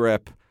Sony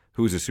rep,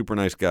 who's a super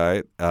nice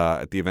guy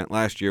at the event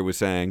last year, was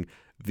saying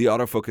the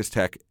autofocus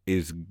tech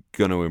is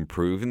going to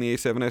improve in the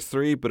A7S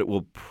III, but it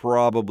will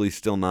probably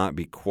still not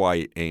be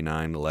quite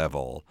A9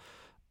 level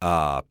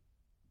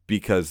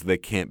because they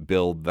can't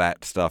build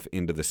that stuff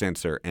into the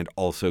sensor and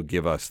also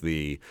give us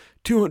the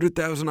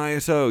 200,000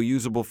 ISO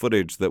usable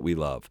footage that we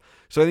love.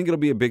 So I think it'll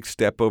be a big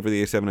step over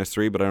the A7S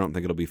III, but I don't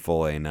think it'll be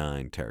full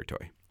A9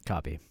 territory.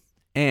 Copy.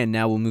 And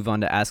now we'll move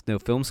on to Ask No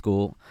Film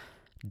School.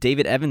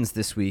 David Evans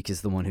this week is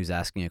the one who's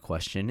asking a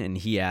question, and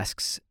he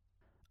asks,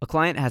 a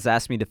client has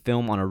asked me to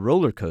film on a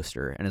roller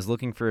coaster and is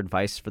looking for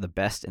advice for the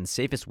best and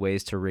safest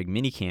ways to rig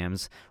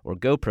minicams or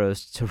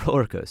GoPros to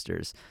roller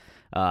coasters.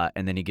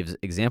 And then he gives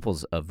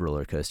examples of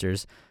roller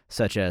coasters,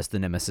 such as the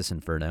Nemesis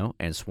Inferno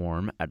and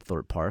Swarm at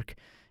Thorpe Park.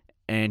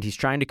 And he's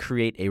trying to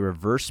create a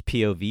reverse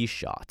POV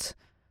shot.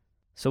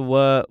 So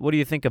what do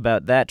you think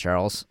about that,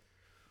 Charles?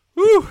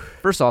 Whew.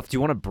 First off,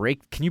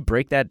 can you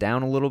break that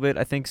down a little bit,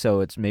 I think,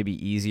 so it's maybe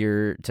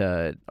easier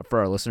for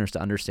our listeners to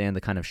understand the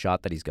kind of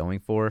shot that he's going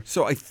for?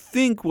 So I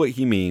think what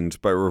he means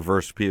by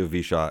reverse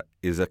POV shot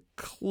is a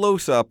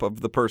close-up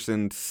of the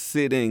person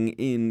sitting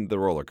in the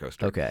roller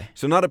coaster. Okay.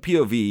 So not a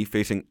POV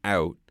facing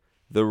out,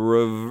 the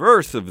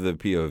reverse of the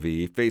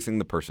POV facing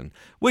the person,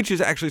 which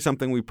is actually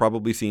something we've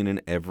probably seen in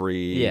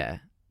every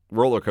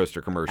roller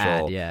coaster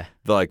commercial.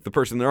 Like the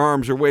person, their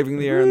arms are waving in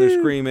the air and they're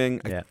screaming.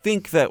 Yeah. I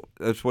think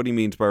that's what he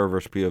means by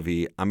reverse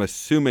POV. I'm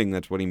assuming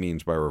that's what he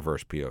means by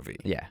reverse POV.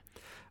 Yeah.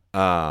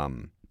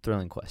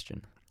 Thrilling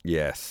question.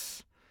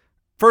 Yes.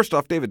 First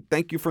off, David,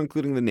 thank you for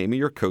including the name of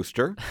your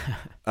coaster.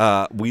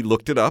 We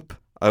looked it up.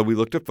 We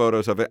looked at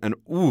photos of it, and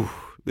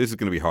this is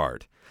going to be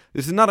hard.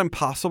 This is not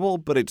impossible,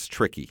 but it's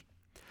tricky.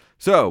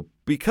 So,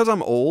 because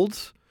I'm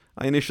old,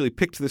 I initially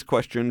picked this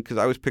question because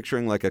I was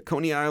picturing like a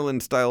Coney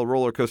Island style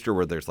roller coaster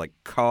where there's like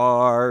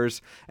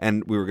cars,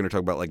 and we were going to talk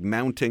about like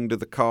mounting to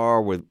the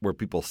car where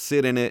people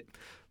sit in it.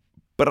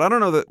 But I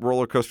don't know that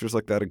roller coasters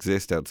like that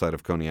exist outside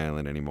of Coney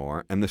Island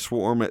anymore. And the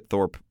Swarm at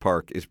Thorpe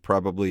Park is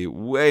probably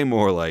way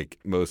more like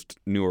most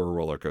newer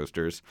roller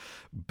coasters.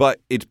 But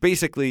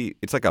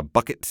it's like a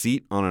bucket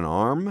seat on an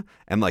arm,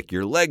 and like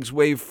your legs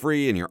wave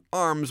free and your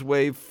arms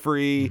wave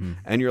free, Mm-hmm.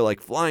 and you're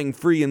like flying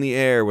free in the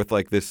air with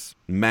like this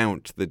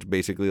mount that's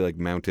basically like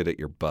mounted at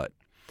your butt.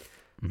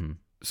 Mm-hmm.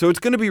 So it's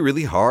going to be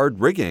really hard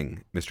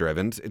rigging, Mr.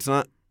 Evans. It's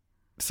not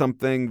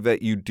something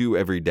that you do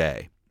every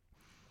day.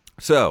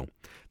 So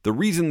the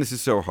reason this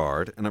is so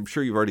hard, and I'm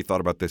sure you've already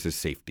thought about this, is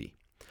safety.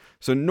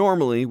 So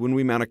normally when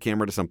we mount a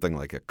camera to something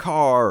like a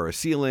car or a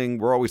ceiling,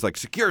 we're always like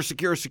secure,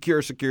 secure,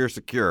 secure, secure,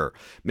 secure.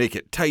 Make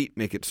it tight,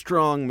 make it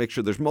strong, make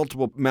sure there's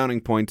multiple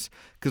mounting points,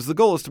 because the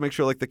goal is to make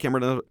sure like the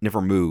camera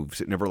never moves.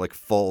 It never like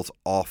falls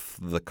off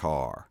the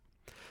car.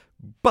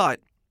 But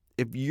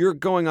if you're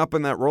going up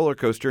in that roller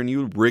coaster and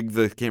you rig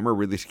the camera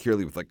really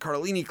securely with like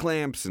Carlini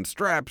clamps and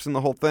straps and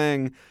the whole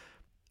thing,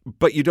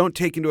 but you don't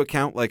take into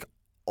account like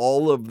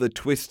all of the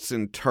twists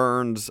and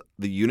turns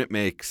the unit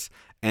makes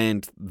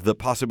and the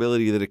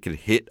possibility that it could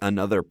hit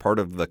another part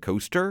of the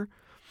coaster,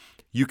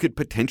 you could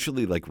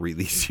potentially like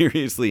really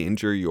seriously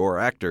injure your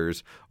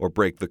actors or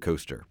break the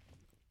coaster.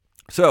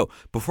 So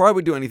before I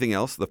would do anything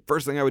else, the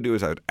first thing I would do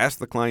is I would ask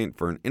the client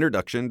for an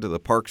introduction to the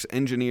park's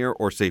engineer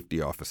or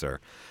safety officer.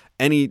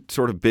 any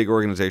sort of big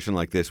organization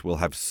like this will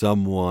have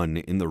someone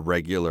in the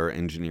regular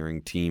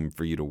engineering team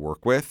for you to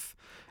work with.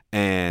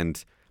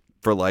 And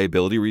for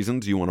liability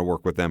reasons, you want to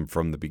work with them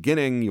from the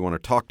beginning. You want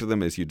to talk to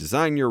them as you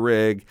design your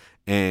rig,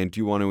 and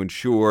you want to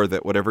ensure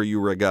that whatever you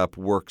rig up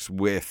works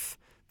with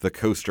the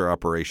coaster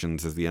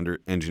operations as the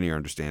engineer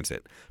understands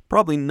it.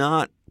 Probably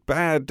not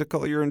bad to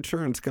call your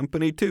insurance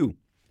company too.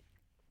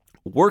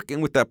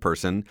 Working with that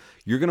person,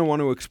 you're going to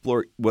want to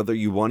explore whether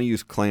you want to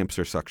use clamps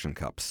or suction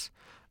cups.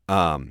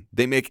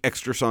 They make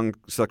extra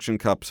suction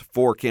cups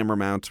for camera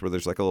mounts where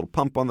there's like a little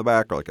pump on the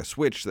back or like a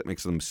switch that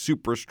makes them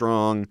super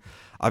strong.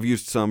 I've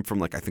used some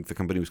from I think the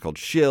company was called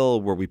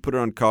Shill, where we put it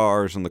on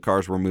cars and the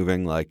cars were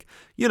moving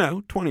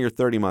 20 or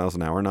 30 miles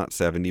an hour, not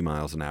 70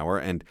 miles an hour,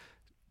 and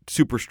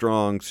super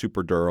strong,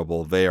 super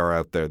durable. They are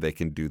out there. They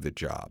can do the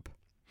job.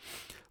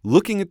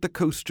 Looking at the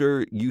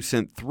coaster you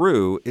sent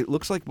through, it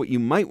looks like what you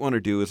might want to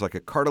do is like a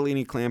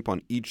Cardellini clamp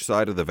on each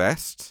side of the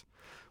vest,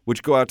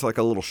 which go out to like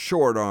a little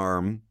short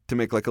arm to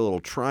make like a little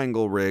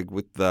triangle rig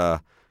with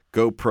the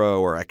GoPro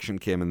or action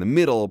cam in the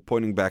middle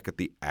pointing back at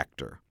the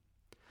actor.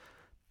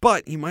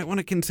 But you might want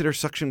to consider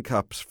suction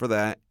cups for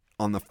that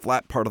on the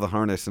flat part of the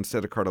harness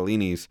instead of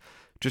Cardellini's,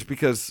 just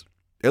because,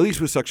 at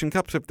least with suction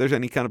cups, if there's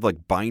any kind of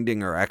like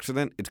binding or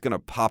accident, it's going to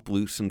pop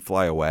loose and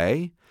fly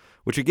away,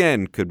 which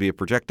again could be a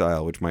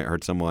projectile, which might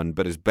hurt someone,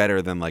 but is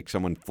better than like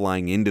someone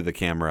flying into the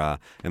camera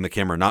and the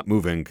camera not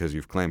moving because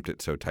you've clamped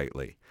it so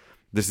tightly.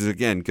 This is,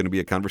 again, going to be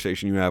a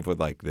conversation you have with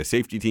like the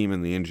safety team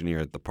and the engineer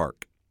at the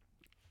park.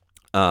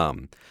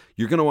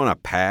 You're going to want to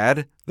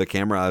pad the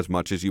camera as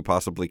much as you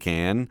possibly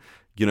can.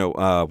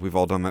 We've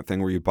all done that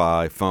thing where you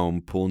buy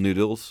foam pool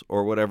noodles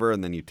or whatever,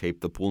 and then you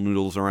tape the pool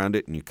noodles around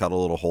it and you cut a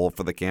little hole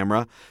for the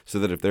camera so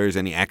that if there is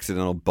any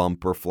accidental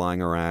bump or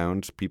flying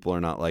around, people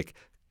are not like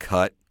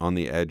cut on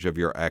the edge of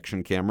your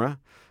action camera.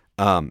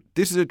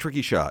 This is a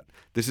tricky shot.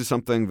 This is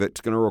something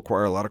that's going to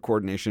require a lot of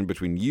coordination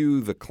between you,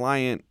 the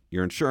client,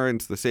 your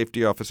insurance, the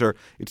safety officer.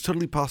 It's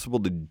totally possible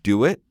to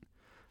do it,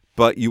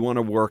 but you want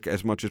to work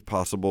as much as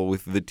possible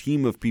with the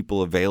team of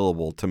people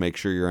available to make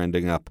sure you're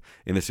ending up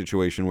in a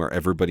situation where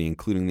everybody,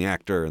 including the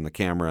actor and the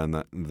camera and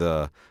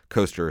the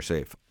coaster, are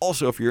safe.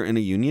 Also, if you're in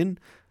a union,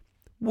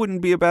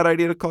 wouldn't be a bad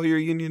idea to call your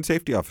union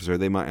safety officer.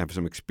 They might have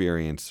some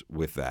experience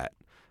with that.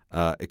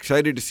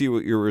 Excited to see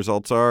what your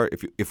results are.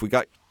 If we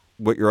got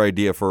what your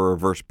idea for a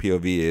reverse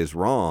POV is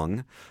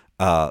wrong,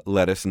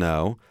 let us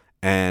know.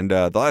 And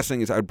the last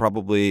thing is I'd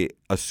probably,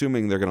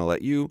 assuming they're going to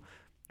let you,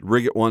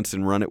 rig it once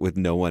and run it with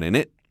no one in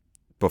it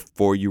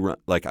before you run.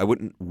 Like, I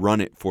wouldn't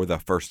run it for the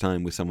first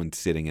time with someone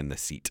sitting in the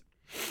seat.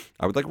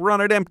 I would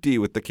run it empty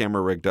with the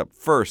camera rigged up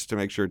first to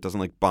make sure it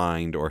doesn't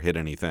bind or hit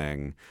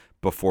anything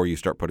before you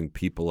start putting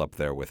people up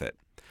there with it.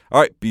 All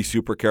right, be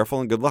super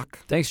careful and good luck.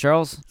 Thanks,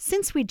 Charles.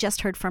 Since we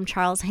just heard from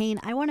Charles Hain,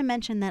 I want to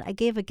mention that I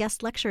gave a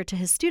guest lecture to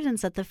his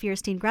students at the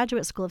Fierstein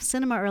Graduate School of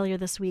Cinema earlier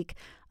this week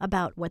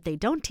about what they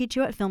don't teach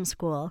you at film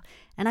school,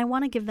 and I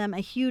want to give them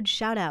a huge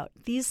shout out.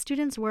 These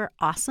students were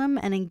awesome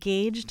and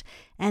engaged,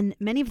 and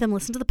many of them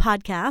listen to the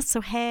podcast, so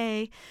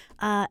hey,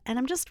 and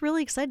I'm just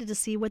really excited to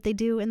see what they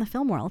do in the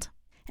film world.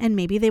 And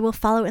maybe they will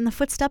follow in the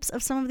footsteps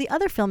of some of the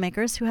other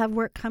filmmakers who have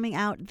work coming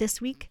out this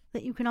week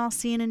that you can all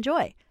see and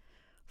enjoy.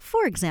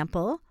 For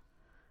example,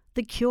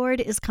 The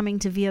Cured is coming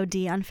to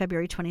VOD on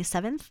February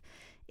 27th.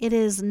 It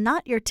is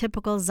not your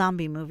typical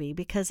zombie movie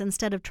because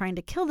instead of trying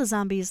to kill the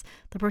zombies,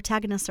 the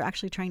protagonists are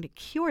actually trying to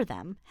cure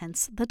them,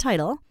 hence the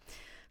title.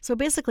 So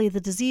basically,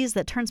 the disease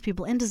that turns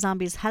people into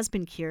zombies has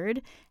been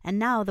cured, and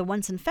now the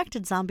once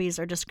infected zombies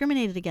are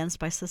discriminated against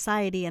by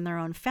society and their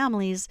own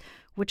families,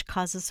 which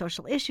causes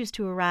social issues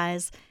to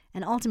arise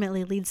and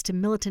ultimately leads to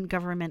militant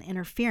government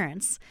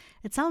interference.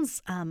 It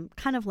sounds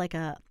kind of like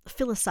a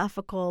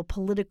philosophical,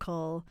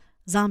 political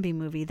zombie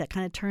movie that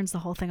kind of turns the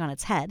whole thing on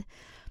its head.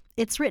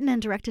 It's written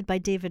and directed by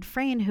David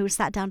Frayne, who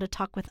sat down to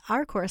talk with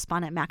our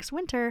correspondent Max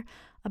Winter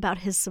about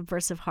his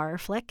subversive horror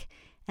flick,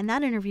 and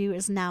that interview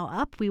is now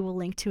up. We will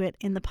link to it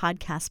in the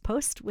podcast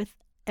post with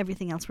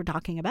everything else we're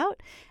talking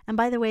about. And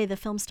by the way, the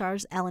film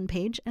stars Ellen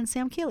Page and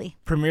Sam Keeley.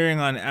 Premiering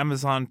on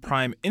Amazon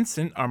Prime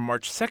Instant on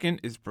March 2nd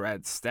is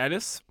Brad's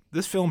Status.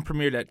 This film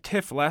premiered at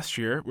TIFF last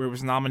year, where it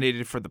was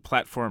nominated for the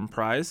Platform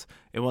Prize.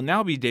 It will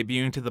now be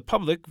debuting to the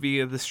public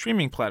via the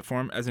streaming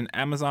platform as an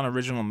Amazon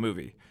original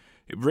movie.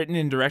 Written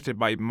and directed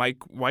by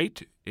Mike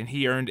White, and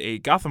he earned a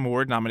Gotham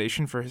Award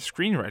nomination for his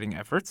screenwriting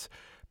efforts.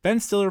 Ben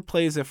Stiller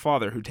plays a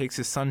father who takes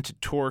his son to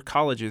tour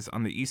colleges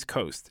on the East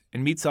Coast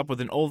and meets up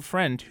with an old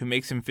friend who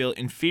makes him feel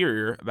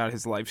inferior about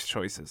his life's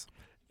choices.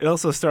 It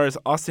also stars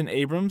Austin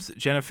Abrams,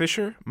 Jenna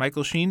Fisher,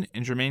 Michael Sheen,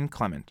 and Jermaine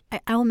Clement.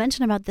 I will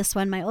mention about this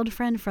one. My old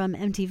friend from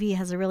MTV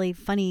has a really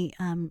funny,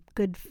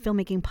 good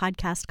filmmaking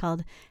podcast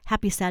called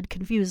Happy, Sad,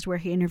 Confused, where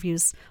he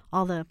interviews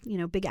all the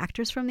big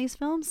actors from these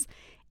films.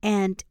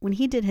 And when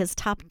he did his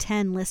top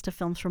 10 list of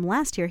films from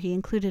last year, he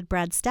included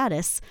Brad's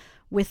Status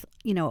with,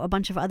 a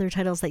bunch of other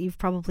titles that you've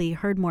probably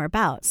heard more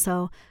about.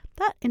 So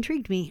that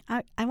intrigued me.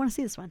 I want to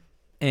see this one.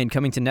 And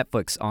coming to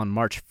Netflix on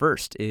March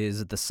 1st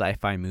is the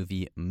sci-fi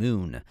movie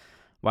Moon.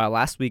 While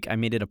last week I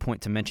made it a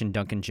point to mention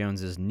Duncan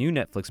Jones's new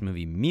Netflix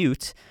movie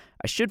Mute,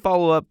 I should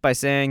follow up by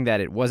saying that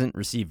it wasn't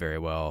received very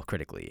well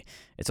critically.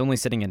 It's only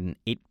sitting at an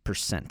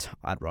 8%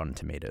 at Rotten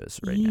Tomatoes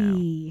right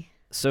now.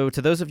 So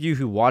to those of you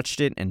who watched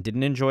it and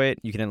didn't enjoy it,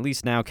 you can at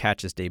least now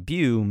catch its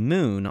debut,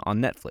 Moon,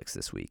 on Netflix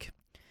this week.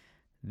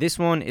 This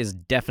one is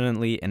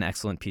definitely an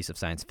excellent piece of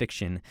science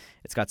fiction.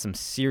 It's got some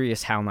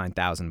serious HAL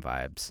 9000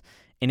 vibes.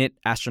 In it,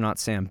 astronaut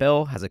Sam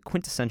Bell has a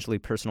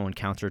quintessentially personal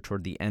encounter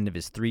toward the end of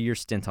his 3-year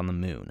stint on the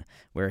moon,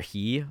 where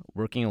he,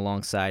 working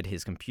alongside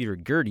his computer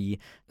Gertie,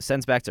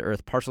 sends back to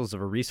Earth parcels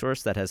of a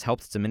resource that has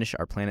helped diminish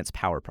our planet's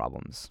power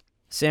problems.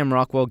 Sam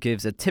Rockwell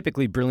gives a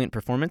typically brilliant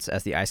performance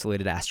as the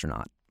isolated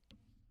astronaut.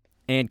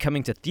 And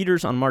coming to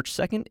theaters on March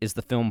 2nd is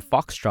the film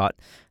Foxtrot.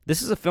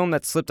 This is a film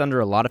that slipped under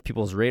a lot of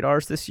people's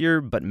radars this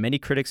year, but many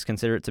critics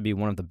consider it to be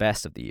one of the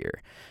best of the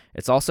year.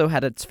 It's also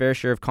had its fair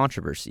share of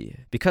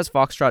controversy. Because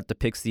Foxtrot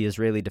depicts the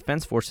Israeli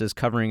Defense Forces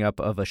covering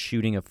up of a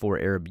shooting of 4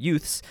 Arab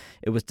youths,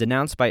 it was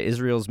denounced by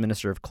Israel's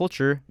Minister of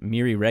Culture,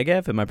 Miri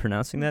Regev, am I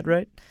pronouncing that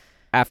right?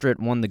 After it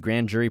won the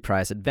Grand Jury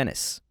Prize at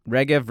Venice.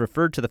 Regev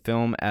referred to the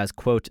film as,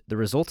 quote, the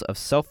result of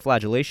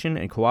self-flagellation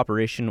and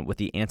cooperation with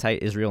the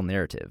anti-Israel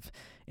narrative.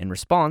 In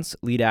response,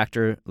 lead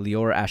actor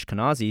Lior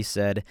Ashkenazi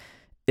said,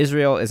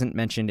 Israel isn't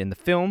mentioned in the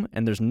film,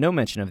 and there's no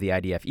mention of the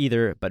IDF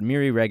either, but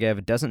Miri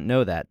Regev doesn't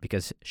know that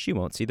because she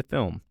won't see the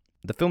film.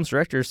 The film's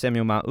director,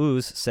 Samuel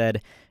Maouz,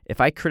 said,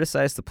 if I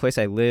criticize the place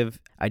I live,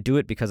 I do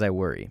it because I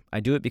worry. I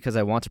do it because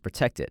I want to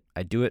protect it.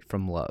 I do it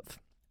from love.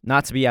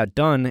 Not to be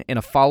outdone, in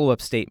a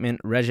follow-up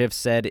statement, Regev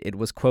said it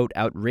was, quote,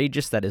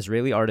 outrageous that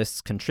Israeli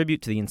artists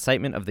contribute to the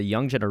incitement of the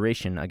young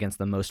generation against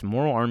the most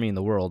moral army in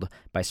the world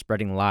by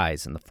spreading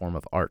lies in the form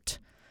of art.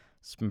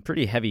 Some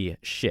pretty heavy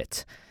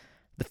shit.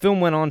 The film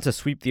went on to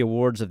sweep the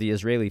awards of the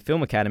Israeli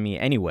Film Academy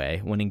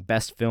anyway, winning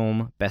Best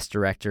Film, Best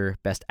Director,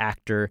 Best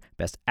Actor,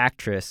 Best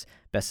Actress,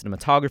 Best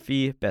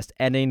Cinematography, Best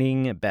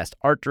Editing, Best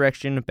Art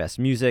Direction, Best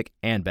Music,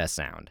 and Best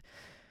Sound.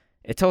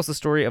 It tells the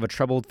story of a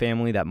troubled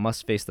family that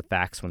must face the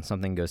facts when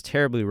something goes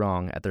terribly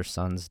wrong at their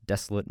son's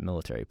desolate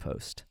military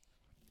post.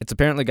 It's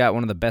apparently got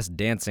one of the best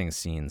dancing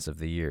scenes of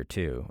the year,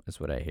 too, is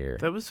what I hear.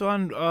 That was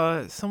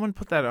on, someone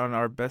put that on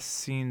our best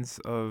scenes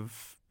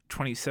of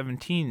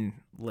 2017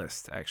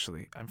 list,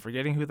 actually. I'm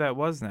forgetting who that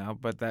was now,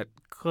 but that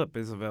clip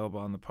is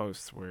available on the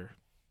post where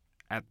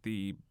at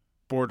the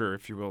border,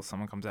 if you will,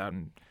 someone comes out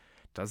and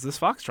does this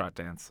foxtrot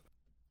dance.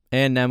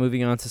 And now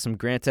moving on to some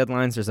grant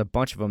deadlines. There's a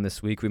bunch of them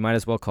this week. We might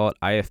as well call it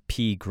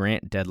IFP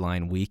Grant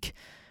Deadline Week.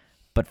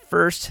 But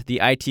first, the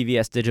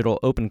ITVS Digital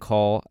Open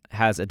Call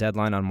has a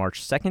deadline on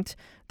March 2nd.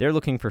 They're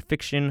looking for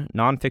fiction,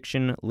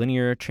 nonfiction,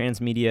 linear,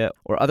 transmedia,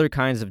 or other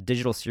kinds of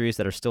digital series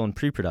that are still in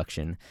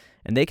pre-production.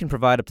 And they can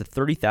provide up to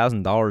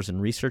 $30,000 in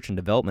research and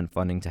development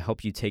funding to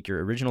help you take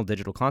your original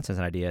digital content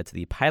idea to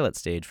the pilot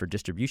stage for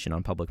distribution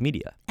on public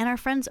media. And our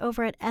friends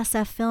over at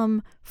SF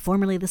Film,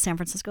 formerly the San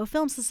Francisco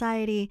Film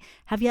Society,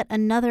 have yet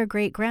another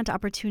great grant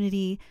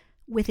opportunity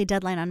with a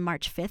deadline on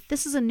March 5th.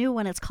 This is a new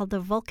one. It's called the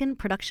Vulcan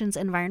Productions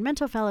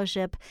Environmental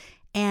Fellowship,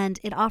 and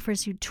it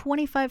offers you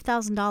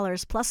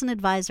 $25,000 plus an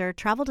advisor,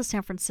 travel to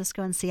San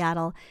Francisco and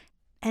Seattle,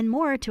 and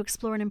more to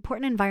explore an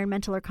important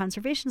environmental or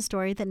conservation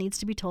story that needs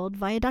to be told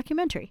via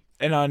documentary.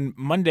 And on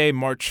Monday,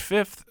 March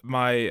 5th,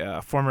 my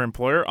former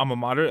employer, alma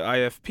mater,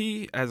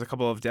 IFP, has a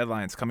couple of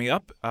deadlines coming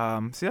up.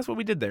 See, that's what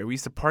we did there. We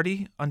used to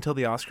party until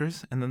the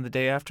Oscars, and then the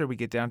day after, we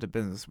get down to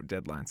business with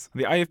deadlines.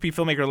 The IFP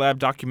Filmmaker Lab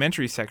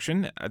documentary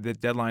section, the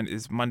deadline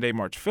is Monday,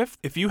 March 5th.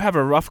 If you have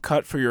a rough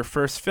cut for your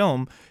first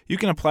film, you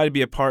can apply to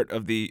be a part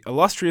of the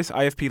illustrious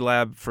IFP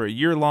Lab for a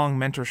year-long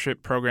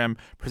mentorship program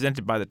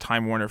presented by the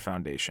Time Warner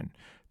Foundation.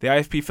 The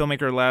IFP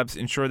Filmmaker Labs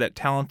ensure that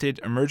talented,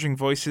 emerging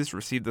voices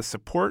receive the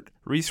support,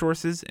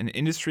 resources, and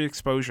industry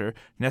exposure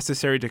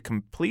necessary to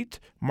complete,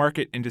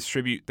 market, and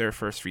distribute their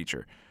first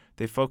feature.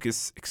 They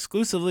focus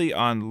exclusively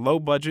on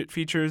low-budget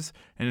features,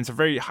 and it's a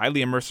very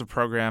highly immersive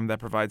program that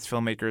provides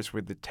filmmakers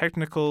with the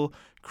technical,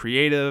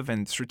 creative,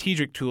 and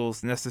strategic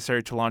tools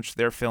necessary to launch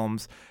their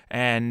films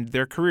and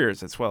their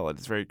careers as well.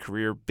 It's very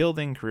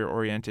career-building,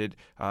 career-oriented.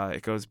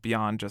 It goes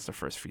beyond just a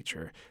first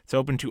feature. It's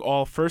open to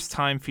all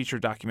first-time feature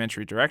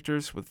documentary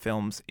directors with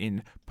films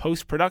in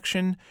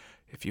post-production.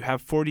 If you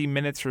have 40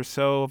 minutes or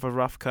so of a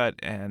rough cut,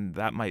 and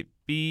that might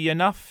be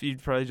enough,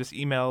 you'd probably just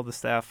email the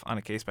staff on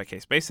a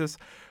case-by-case basis.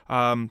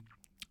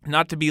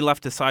 Not to be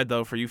left aside,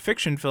 though, for you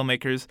fiction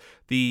filmmakers,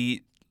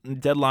 the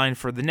deadline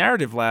for the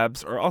narrative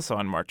labs are also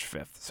on March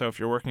 5th. So if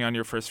you're working on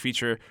your first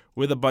feature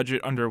with a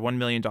budget under $1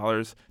 million,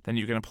 then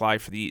you can apply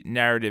for the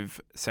narrative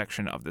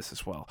section of this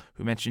as well.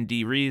 We mentioned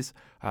Dee Rees.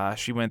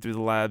 She went through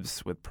the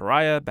labs with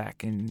Pariah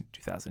back in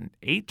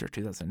 2008 or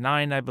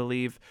 2009, I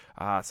believe.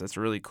 So it's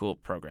a really cool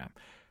program.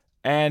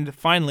 And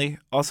finally,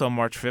 also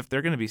March 5th, there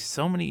are going to be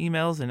so many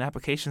emails and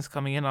applications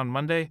coming in on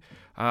Monday.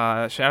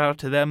 Shout out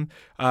to them,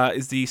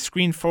 is the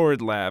Screen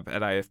Forward Lab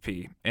at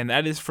IFP. And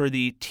that is for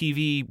the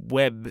TV,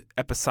 web,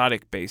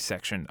 episodic-based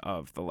section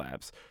of the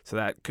labs. So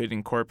that could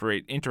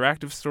incorporate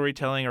interactive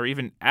storytelling or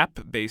even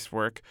app-based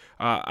work.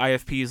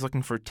 IFP is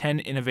looking for 10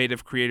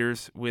 innovative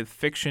creators with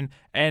fiction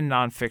and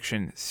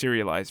nonfiction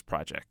serialized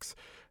projects.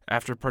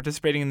 After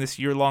participating in this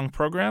year-long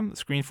program, the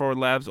Screen Forward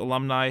Labs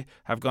alumni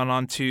have gone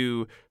on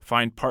to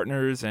find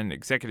partners and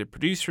executive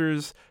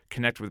producers,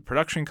 connect with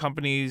production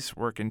companies,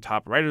 work in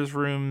top writers'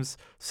 rooms,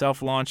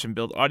 self-launch and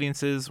build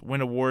audiences,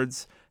 win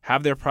awards,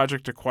 have their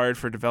project acquired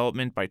for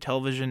development by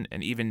television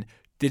and even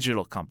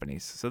digital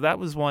companies. So that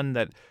was one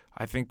that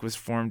I think was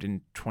formed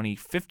in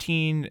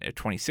 2015,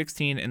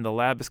 2016, and the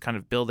lab is kind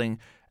of building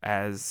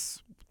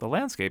as the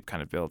landscape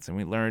kind of builds, and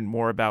we learn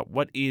more about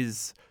what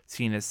is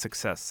seen as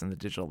success in the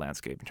digital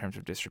landscape in terms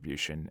of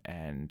distribution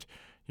and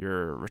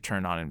your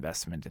return on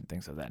investment and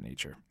things of that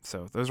nature.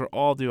 So those are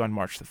all due on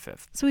March the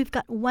 5th. So we've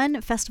got one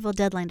festival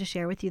deadline to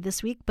share with you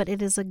this week, but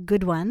it is a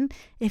good one.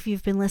 If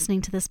you've been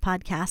listening to this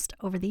podcast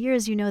over the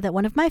years, you know that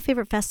one of my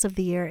favorite fests of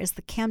the year is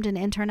the Camden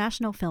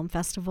International Film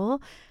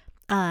Festival.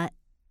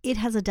 It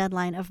has a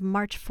deadline of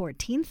March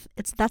 14th.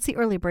 That's the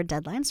early bird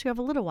deadline, so you have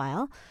a little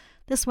while.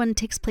 This one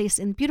takes place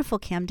in beautiful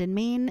Camden,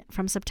 Maine,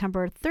 from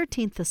September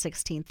 13th to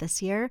 16th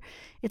this year.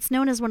 It's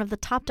known as one of the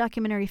top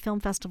documentary film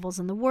festivals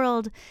in the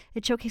world.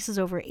 It showcases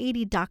over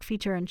 80 doc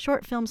feature and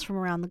short films from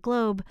around the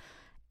globe,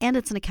 and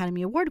it's an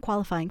Academy Award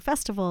qualifying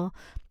festival.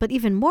 But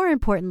even more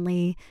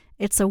importantly,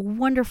 it's a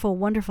wonderful,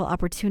 wonderful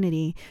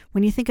opportunity.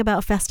 When you think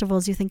about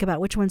festivals, you think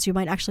about which ones you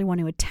might actually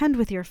want to attend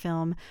with your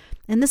film,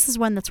 and this is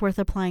one that's worth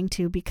applying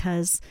to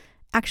because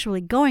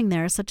actually going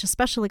there is such a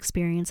special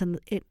experience, and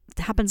it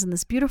happens in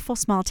this beautiful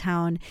small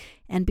town.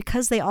 And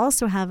because they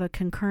also have a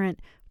concurrent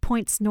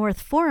Points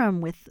North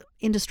forum with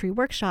industry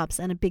workshops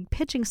and a big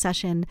pitching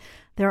session,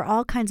 there are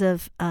all kinds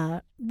of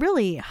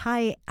really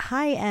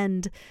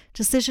high-end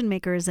decision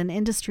makers and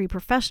industry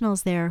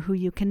professionals there who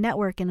you can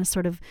network in a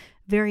sort of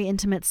very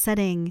intimate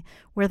setting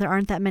where there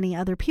aren't that many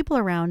other people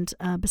around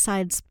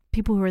besides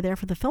people who are there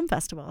for the film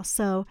festival.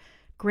 So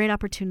great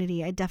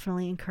opportunity. I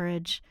definitely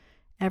encourage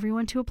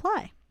everyone to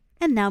apply.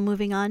 And now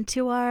moving on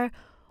to our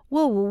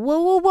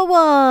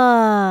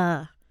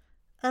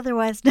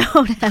otherwise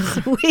known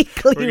as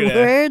weekly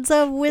words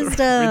of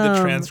wisdom. Read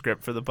the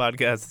transcript for the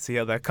podcast and see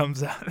how that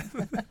comes out.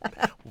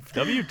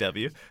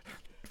 WW.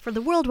 For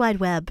the World Wide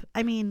Web.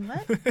 I mean,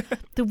 what?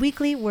 The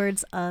weekly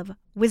words of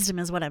wisdom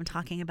is what I'm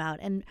talking about.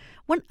 And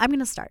I'm going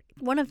to start.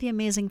 One of the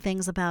amazing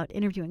things about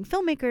interviewing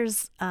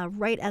filmmakers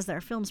right as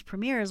their films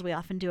premiere, as we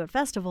often do at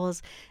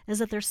festivals, is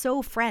that they're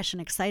so fresh and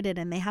excited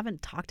and they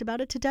haven't talked about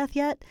it to death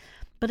yet.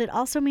 But it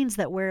also means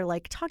that we're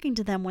like talking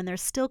to them when they're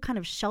still kind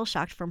of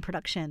shell-shocked from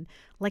production,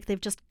 like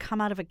they've just come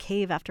out of a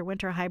cave after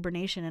winter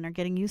hibernation and are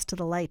getting used to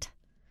the light.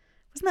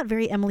 Wasn't that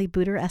very Emily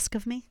Booter-esque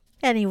of me?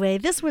 Anyway,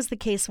 this was the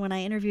case when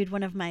I interviewed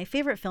one of my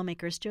favorite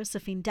filmmakers,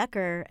 Josephine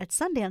Decker, at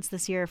Sundance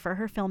this year for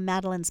her film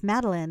Madeline's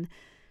Madeline.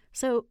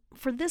 So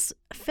for this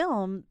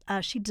film,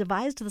 she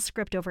devised the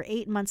script over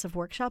 8 months of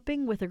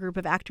workshopping with a group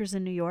of actors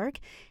in New York.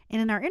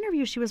 And in our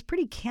interview, she was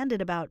pretty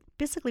candid about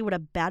basically what a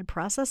bad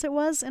process it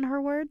was, in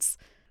her words.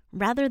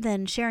 Rather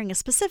than sharing a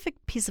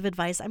specific piece of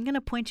advice, I'm going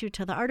to point you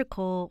to the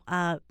article,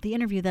 the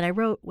interview that I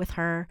wrote with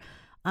her,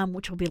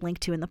 which will be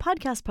linked to in the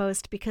podcast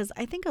post, because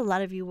I think a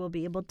lot of you will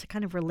be able to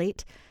kind of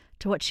relate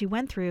to what she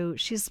went through.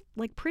 She's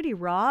like pretty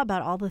raw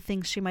about all the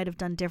things she might have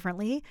done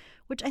differently,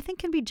 which I think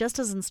can be just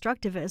as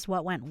instructive as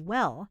what went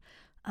well.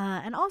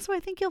 And also I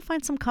think you'll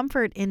find some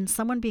comfort in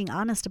someone being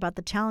honest about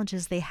the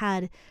challenges they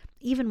had,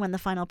 even when the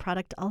final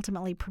product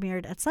ultimately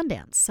premiered at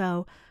Sundance.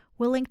 So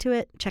we'll link to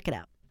it. Check it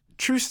out.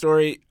 True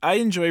story. I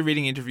enjoy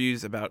reading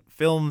interviews about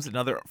films and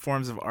other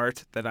forms of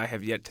art that I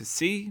have yet to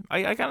see.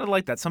 I kind of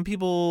like that. Some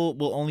people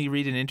will only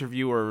read an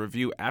interview or a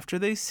review after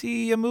they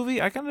see a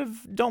movie. I kind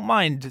of don't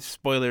mind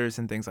spoilers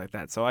and things like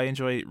that, so I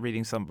enjoy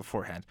reading some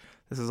beforehand.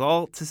 This is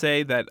all to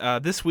say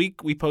that this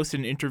week we posted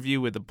an interview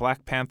with the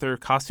Black Panther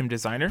costume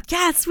designer.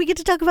 Yes, we get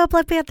to talk about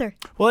Black Panther.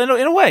 Well,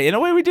 in a way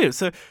we do.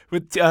 So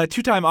with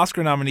two-time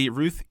Oscar nominee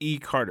Ruth E.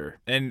 Carter.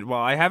 And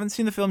while I haven't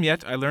seen the film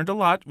yet, I learned a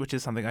lot, which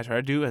is something I try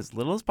to do as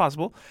little as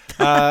possible.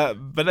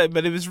 But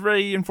it was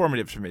very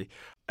informative for me.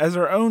 As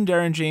our own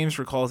Darren James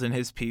recalls in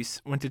his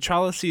piece, when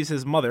T'Challa sees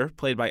his mother,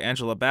 played by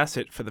Angela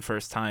Bassett, for the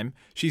first time,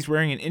 she's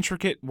wearing an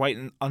intricate white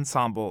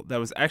ensemble that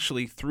was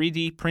actually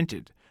 3D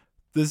printed.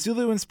 The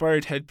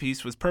Zulu-inspired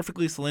headpiece was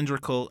perfectly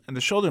cylindrical, and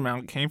the shoulder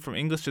mount came from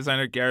English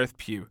designer Gareth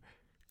Pugh.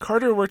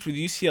 Carter worked with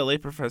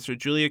UCLA professor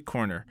Julia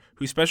Corner,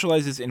 who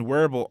specializes in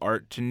wearable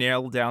art, to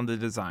nail down the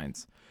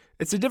designs.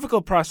 It's a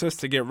difficult process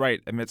to get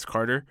right, admits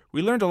Carter.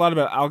 We learned a lot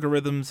about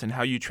algorithms and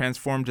how you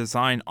transform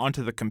design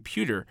onto the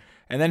computer,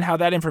 and then how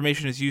that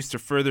information is used to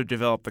further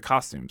develop the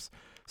costumes.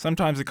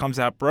 Sometimes it comes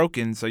out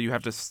broken, so you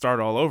have to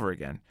start all over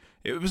again.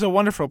 It was a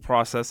wonderful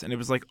process, and it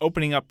was like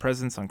opening up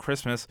presents on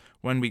Christmas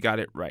when we got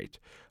it right.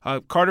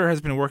 Carter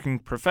has been working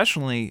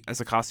professionally as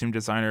a costume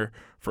designer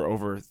for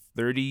over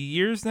 30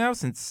 years now,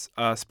 since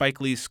Spike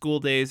Lee's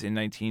School Days in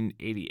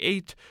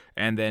 1988,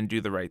 and then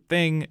Do the Right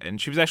Thing. And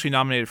she was actually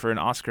nominated for an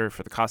Oscar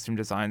for the costume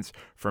designs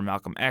for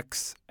Malcolm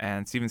X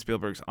and Steven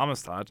Spielberg's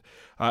Amistad.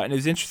 And it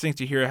was interesting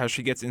to hear how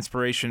she gets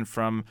inspiration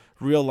from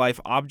real-life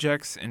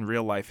objects and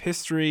real-life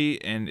history,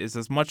 and is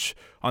as much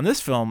on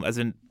this film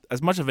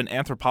as much of an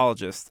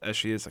anthropologist as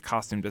she is a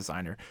costume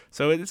designer.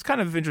 So it's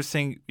kind of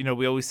interesting.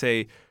 We always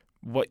say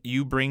what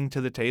you bring to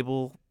the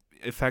table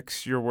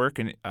affects your work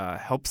and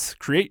helps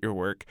create your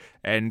work.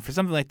 And for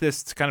something like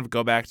this, to kind of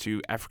go back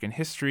to African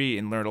history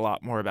and learn a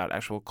lot more about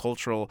actual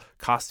cultural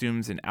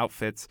costumes and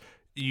outfits,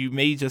 you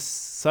may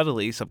just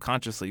subtly,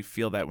 subconsciously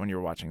feel that when you're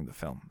watching the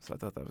film. So I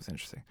thought that was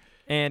interesting.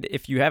 And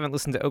if you haven't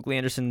listened to Oakley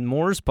Anderson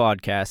Moore's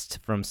podcast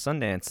from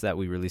Sundance that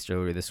we released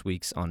earlier this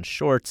week on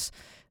Shorts,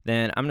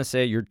 then I'm going to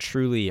say you're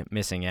truly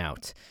missing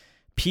out.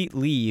 Pete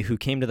Lee, who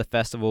came to the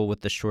festival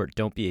with the short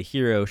Don't Be a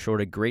Hero, shared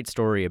a great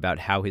story about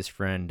how his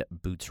friend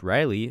Boots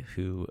Riley,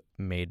 who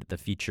made the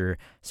feature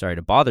Sorry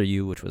to Bother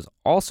You, which was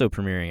also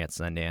premiering at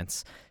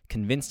Sundance,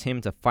 convinced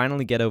him to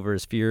finally get over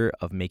his fear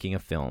of making a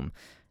film.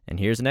 And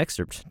here's an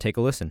excerpt. Take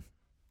a listen.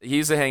 He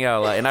used to hang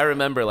out a lot, and I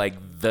remember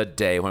the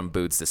day when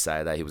Boots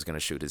decided that he was going to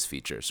shoot his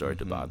feature, Sorry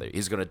to Bother You.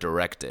 He's going to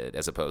direct it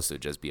as opposed to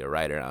just be a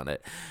writer on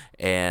it.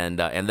 And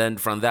then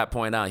from that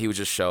point on, he would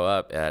just show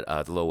up at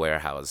the little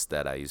warehouse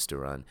that I used to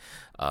run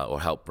or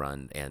help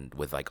run, and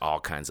with all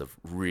kinds of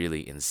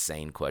really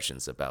insane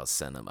questions about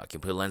cinema. Can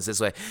you put a lens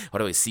this way? Why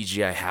do we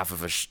CGI half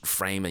of a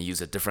frame and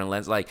use a different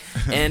lens?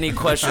 Any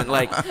question,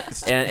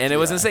 and it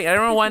was insane. I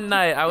remember one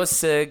night I was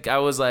sick. I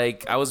was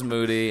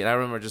moody, and I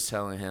remember just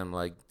telling him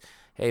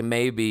hey,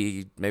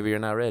 maybe you're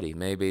not ready.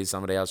 Maybe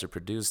somebody else should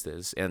produce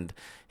this. And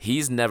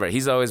he's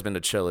always been the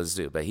chillest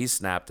dude, but he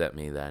snapped at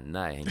me that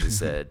night and he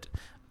said,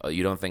 oh,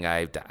 you don't think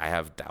I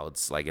have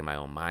doubts in my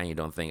own mind? You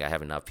don't think I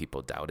have enough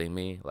people doubting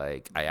me?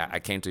 I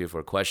came to you for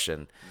a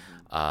question,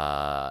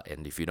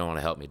 and if you don't want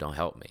to help me, don't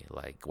help me.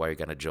 Why are you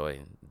going to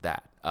join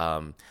that?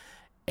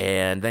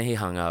 And then he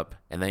hung up,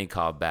 and then he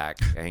called back,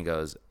 and he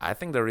goes, I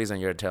think the reason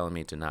you're telling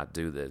me to not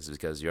do this is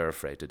because you're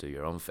afraid to do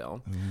your own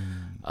film.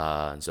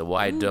 So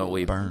why don't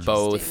we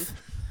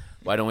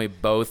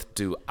both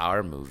do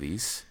our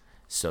movies,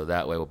 so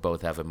that way we'll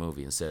both have a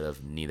movie instead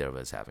of neither of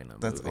us having a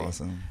movie. That's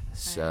awesome.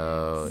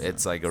 So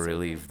it's a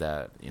relief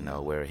that,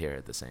 we're here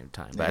at the same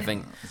time. But I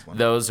think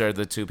those are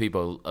the two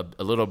people,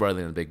 a little brother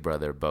and a big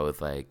brother,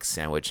 both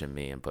sandwiching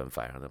me and putting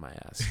fire under my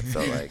ass.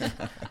 So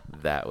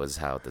that was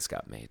how this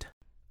got made.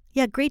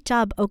 Yeah, great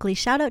job, Oakley.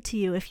 Shout out to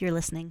you if you're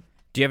listening.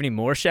 Do you have any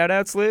more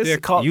shout-outs, Liz?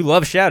 Yeah, you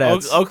love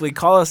shout-outs. Oakley,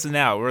 call us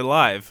now. We're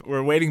live.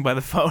 We're waiting by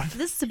the phone.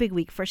 This is a big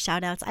week for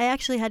shout-outs. I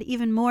actually had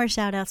even more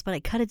shout-outs, but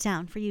I cut it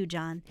down for you,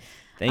 John.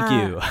 Thank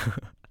you.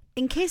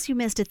 In case you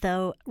missed it,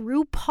 though,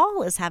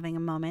 RuPaul is having a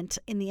moment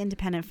in the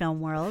independent film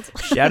world.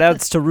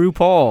 Shout-outs to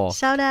RuPaul.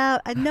 Shout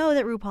out. I know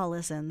that RuPaul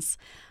listens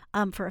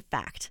for a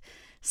fact.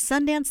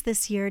 Sundance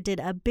this year did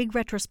a big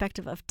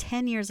retrospective of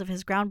 10 years of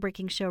his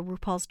groundbreaking show,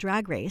 RuPaul's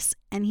Drag Race,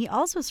 and he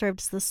also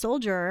served as the sole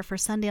juror for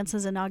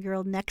Sundance's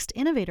inaugural Next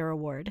Innovator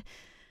Award.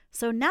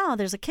 So now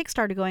there's a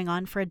Kickstarter going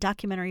on for a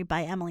documentary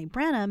by Emily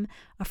Branham,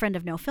 a friend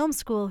of No Film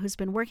School, who's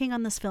been working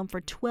on this film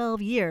for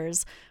 12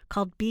 years,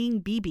 called Being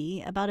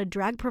Bibi, about a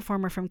drag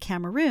performer from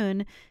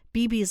Cameroon,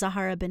 Bibi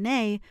Zahara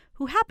Benet,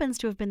 who happens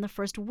to have been the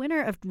first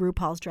winner of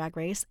RuPaul's Drag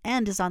Race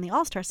and is on the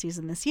All-Star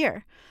season this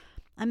year.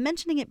 I'm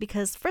mentioning it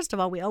because, first of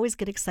all, we always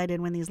get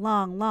excited when these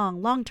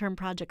long-term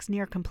projects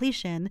near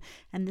completion,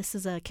 and this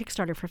is a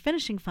Kickstarter for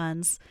finishing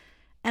funds.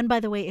 And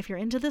by the way, if you're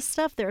into this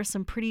stuff, there are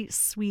some pretty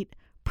sweet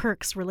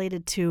perks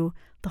related to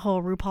the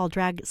whole RuPaul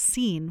drag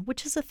scene,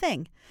 which is a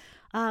thing.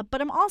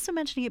 But I'm also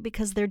mentioning it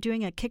because they're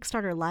doing a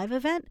Kickstarter live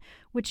event,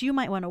 which you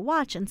might want to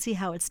watch and see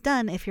how it's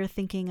done if you're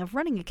thinking of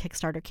running a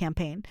Kickstarter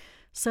campaign.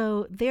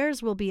 So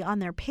theirs will be on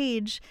their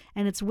page,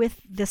 and it's with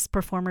this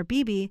performer,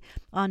 Bibi,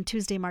 on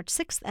Tuesday, March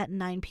 6th at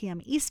 9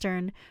 p.m.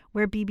 Eastern,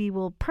 where Bibi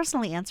will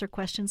personally answer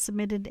questions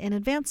submitted in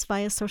advance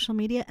via social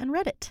media and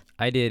Reddit.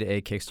 I did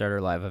a Kickstarter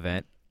live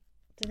event.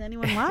 Did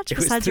anyone watch It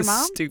besides your was the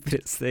mom?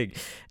 stupidest thing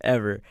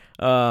ever.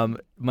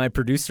 My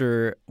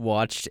producer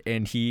watched,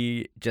 and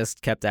he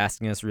just kept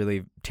asking us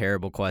really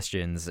terrible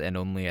questions, and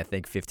only, I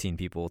think, 15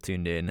 people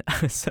tuned in.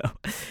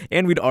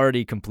 And we'd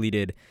already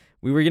completed.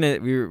 We were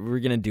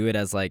gonna do it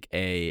as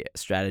a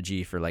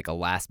strategy for a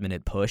last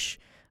minute push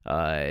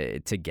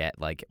to get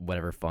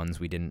whatever funds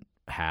we didn't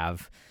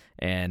have,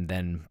 and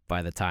then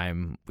by the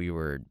time we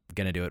were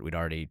gonna do it, we'd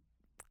already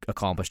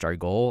accomplished our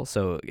goal.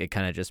 So it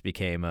kind of just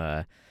became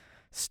a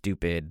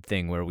stupid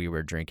thing where we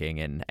were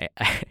drinking and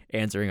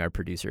answering our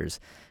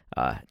producers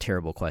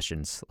terrible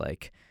questions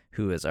like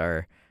who is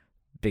our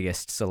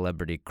biggest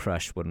celebrity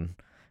crush when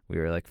we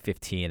were like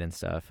 15 and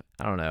stuff.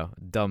 I don't know,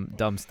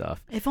 dumb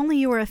stuff. If only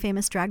you were a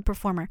famous drag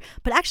performer.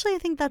 But actually, I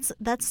think that's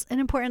an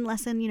important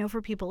lesson,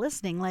 for people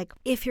listening. Like,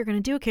 if you're going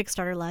to do a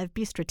Kickstarter Live,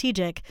 be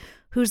strategic.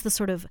 Who's the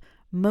sort of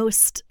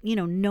most,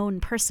 known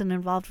person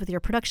involved with your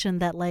production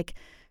that, like,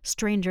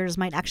 strangers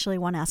might actually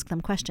want to ask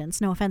them questions?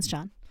 No offense,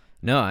 John.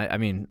 No, I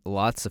mean,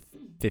 lots of,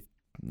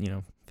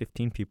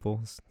 15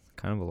 people is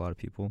kind of a lot of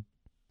people.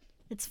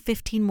 It's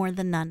 15 more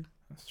than none.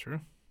 That's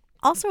true.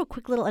 Also, a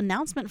quick little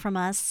announcement from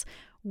us.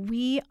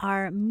 We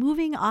are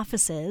moving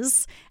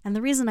offices, and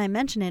the reason I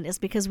mention it is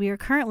because we are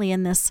currently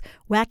in this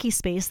wacky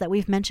space that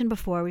we've mentioned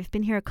before. We've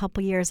been here a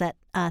couple years at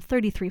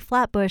 33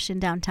 Flatbush in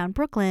downtown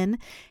Brooklyn,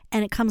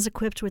 and it comes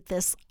equipped with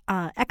this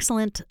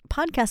excellent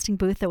podcasting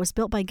booth that was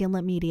built by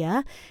Gimlet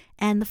Media.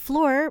 And the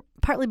floor,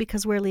 partly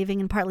because we're leaving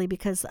and partly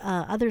because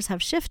others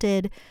have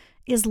shifted,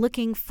 is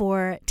looking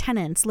for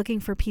tenants, looking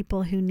for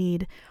people who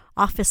need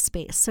office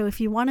space. So if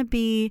you want to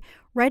be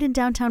right in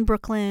downtown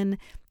Brooklyn,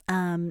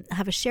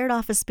 have a shared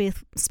office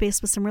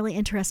space with some really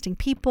interesting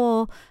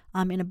people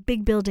in a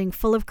big building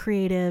full of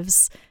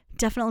creatives,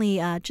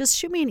 definitely just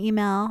shoot me an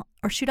email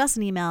or shoot us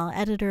an email,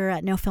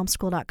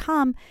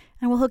 editor@nofilmschool.com,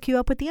 and we'll hook you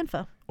up with the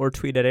info. Or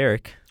tweet at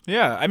Eric.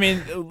 Yeah, I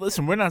mean,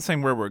 listen, we're not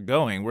saying where we're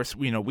going.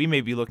 We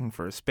may be looking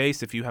for a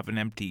space. If you have an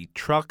empty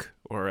truck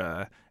or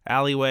a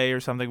alleyway or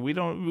something, we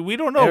don't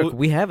know. Eric,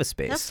 we have a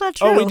space. That's not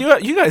true. Oh, we do.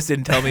 You guys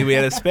didn't tell me we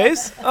had a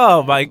space.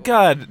 Oh my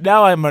God!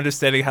 Now I'm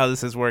understanding how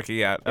this is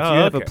working out. If you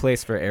have a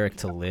place for Eric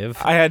to live,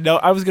 I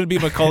was going to be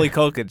Macaulay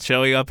Culkin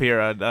showing up here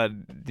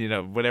on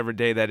whatever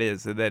day that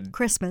is, and then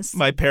Christmas.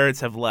 my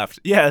parents have left.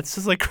 Yeah, it's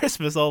just like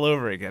Christmas all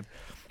over again.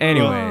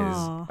 Anyways,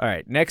 Oh. all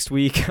right. Next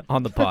week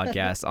on the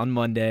podcast on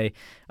Monday,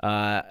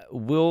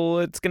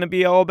 it's going to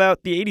be all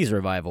about the '80s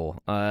revival,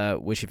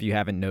 which, if you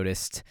haven't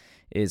noticed,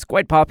 is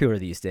quite popular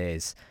these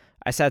days.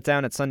 I sat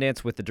down at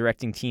Sundance with the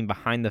directing team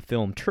behind the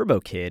film Turbo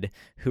Kid,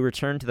 who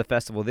returned to the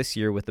festival this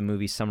year with the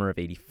movie Summer of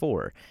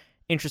 '84.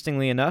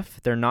 Interestingly enough,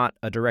 they're not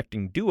a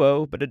directing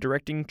duo, but a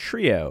directing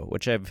trio,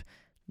 which I've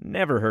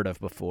never heard of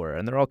before,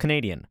 and they're all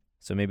Canadian.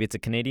 So maybe it's a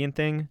Canadian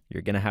thing?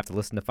 You're going to have to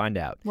listen to find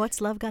out.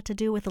 What's love got to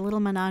do with a little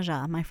menage?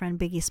 My friend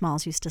Biggie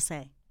Smalls used to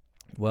say.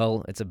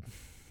 Well, it's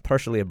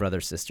partially a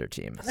brother-sister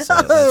team. So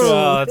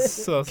Well, that's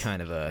it's so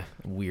kind of a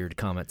weird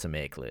comment to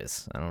make,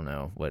 Liz. I don't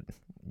know what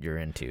you're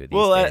into these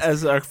well, days.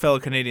 as our fellow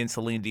Canadian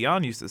Celine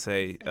Dion used to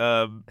say,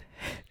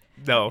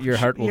 no. Your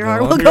heart will Your go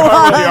heart on. will Your go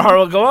heart, on. your heart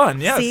will go on.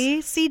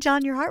 Yes. See,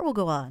 John, your heart will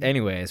go on.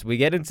 Anyways, we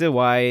get into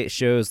why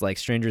shows like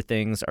Stranger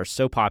Things are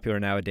so popular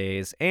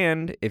nowadays,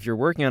 and if you're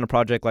working on a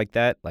project like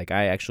that, like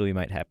I actually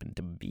might happen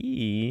to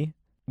be,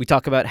 we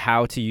talk about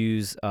how to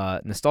use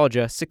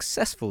nostalgia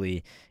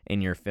successfully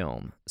in your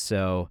film.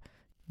 So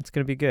it's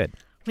going to be good.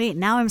 Wait,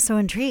 now I'm so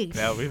intrigued.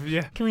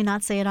 Yeah. Can we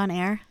not say it on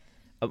air?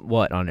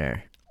 What on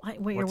air?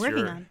 What you're What's working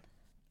your- on?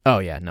 Oh,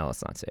 yeah, no,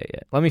 let's not say it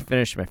yet. Let me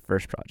finish my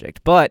first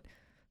project. But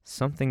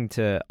something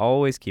to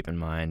always keep in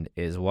mind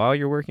is while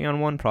you're working on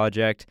one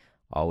project,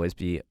 always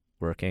be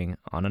working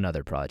on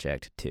another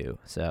project too.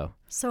 So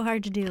So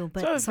hard to do,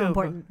 but I so feel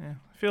important. Yeah,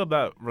 I feel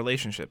about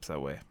relationships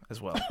that way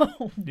as well.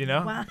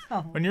 Wow.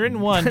 When you're in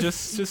one,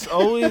 just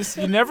always,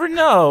 you never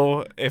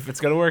know if it's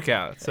going to work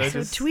out. So, So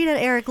just tweet at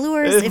Eric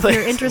Lures It's if like-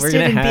 you're We're interested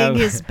gonna in have-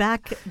 being his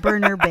back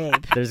burner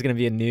babe. there's going to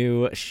be a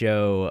new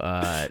show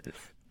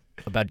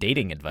about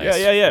dating advice.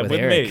 yeah, with with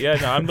Eric. me. Yeah,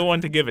 no, I'm the one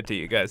to give it to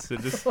you guys. So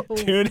just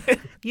tune in.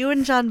 You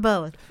and John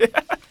both.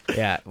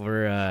 Yeah,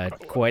 we're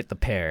quite the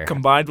pair.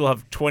 Combined, we'll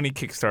have 20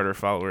 Kickstarter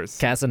followers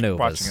Casanovas.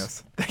 watching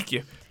us. Thank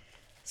you.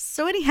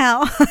 So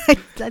anyhow,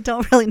 I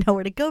don't really know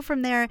where to go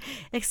from there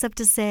except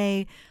to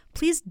say,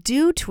 please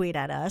do tweet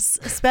at us,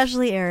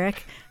 especially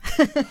Eric.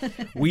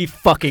 We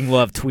fucking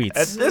love tweets.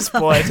 At this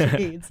point,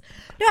 Tweets.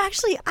 No,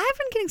 actually, I've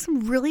been getting some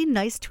really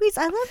nice tweets.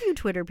 I love you,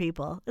 Twitter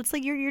people. It's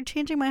like you're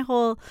changing my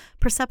whole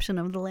perception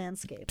of the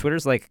landscape.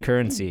 Twitter's like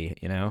currency,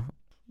 you know?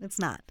 It's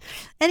not.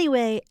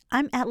 Anyway,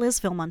 I'm at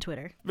LizFilm on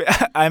Twitter.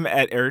 I'm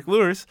at Eric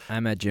Lures.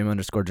 I'm at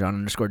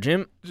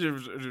Jim_John_Jim.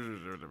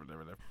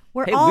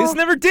 We're Hey, all Liz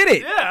never did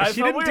it. Yeah, I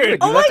she felt didn't weird. do it.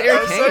 Oh You left my Eric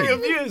I was so hanging.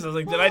 confused. I was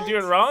like, did I do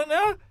it wrong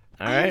now?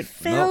 All right.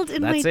 failed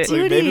in that's my it.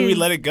 duty. Maybe we Duties.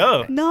 let it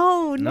go.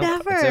 No, Nope,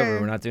 never. It's over.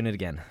 We're not doing it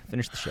again.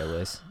 Finish the show,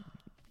 Liz.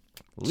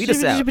 Lead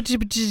us out.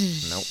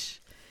 Nope.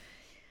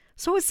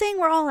 So I was saying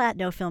we're all at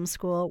No Film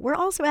School. We're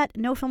also at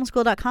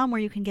nofilmschool.com,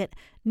 where you can get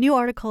new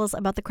articles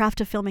about the craft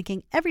of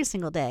filmmaking every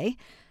single day.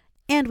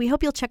 And we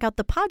hope you'll check out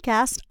the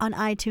podcast on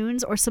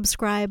iTunes or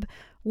subscribe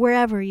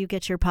wherever you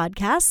get your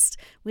podcasts.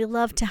 We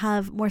love to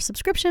have more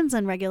subscriptions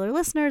and regular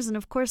listeners. And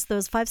of course,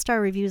 those 5-star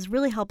reviews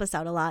really help us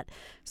out a lot.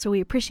 So we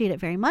appreciate it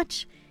very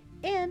much.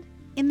 And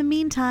in the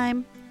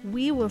meantime,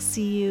 we will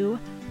see you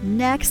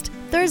next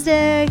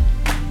Thursday.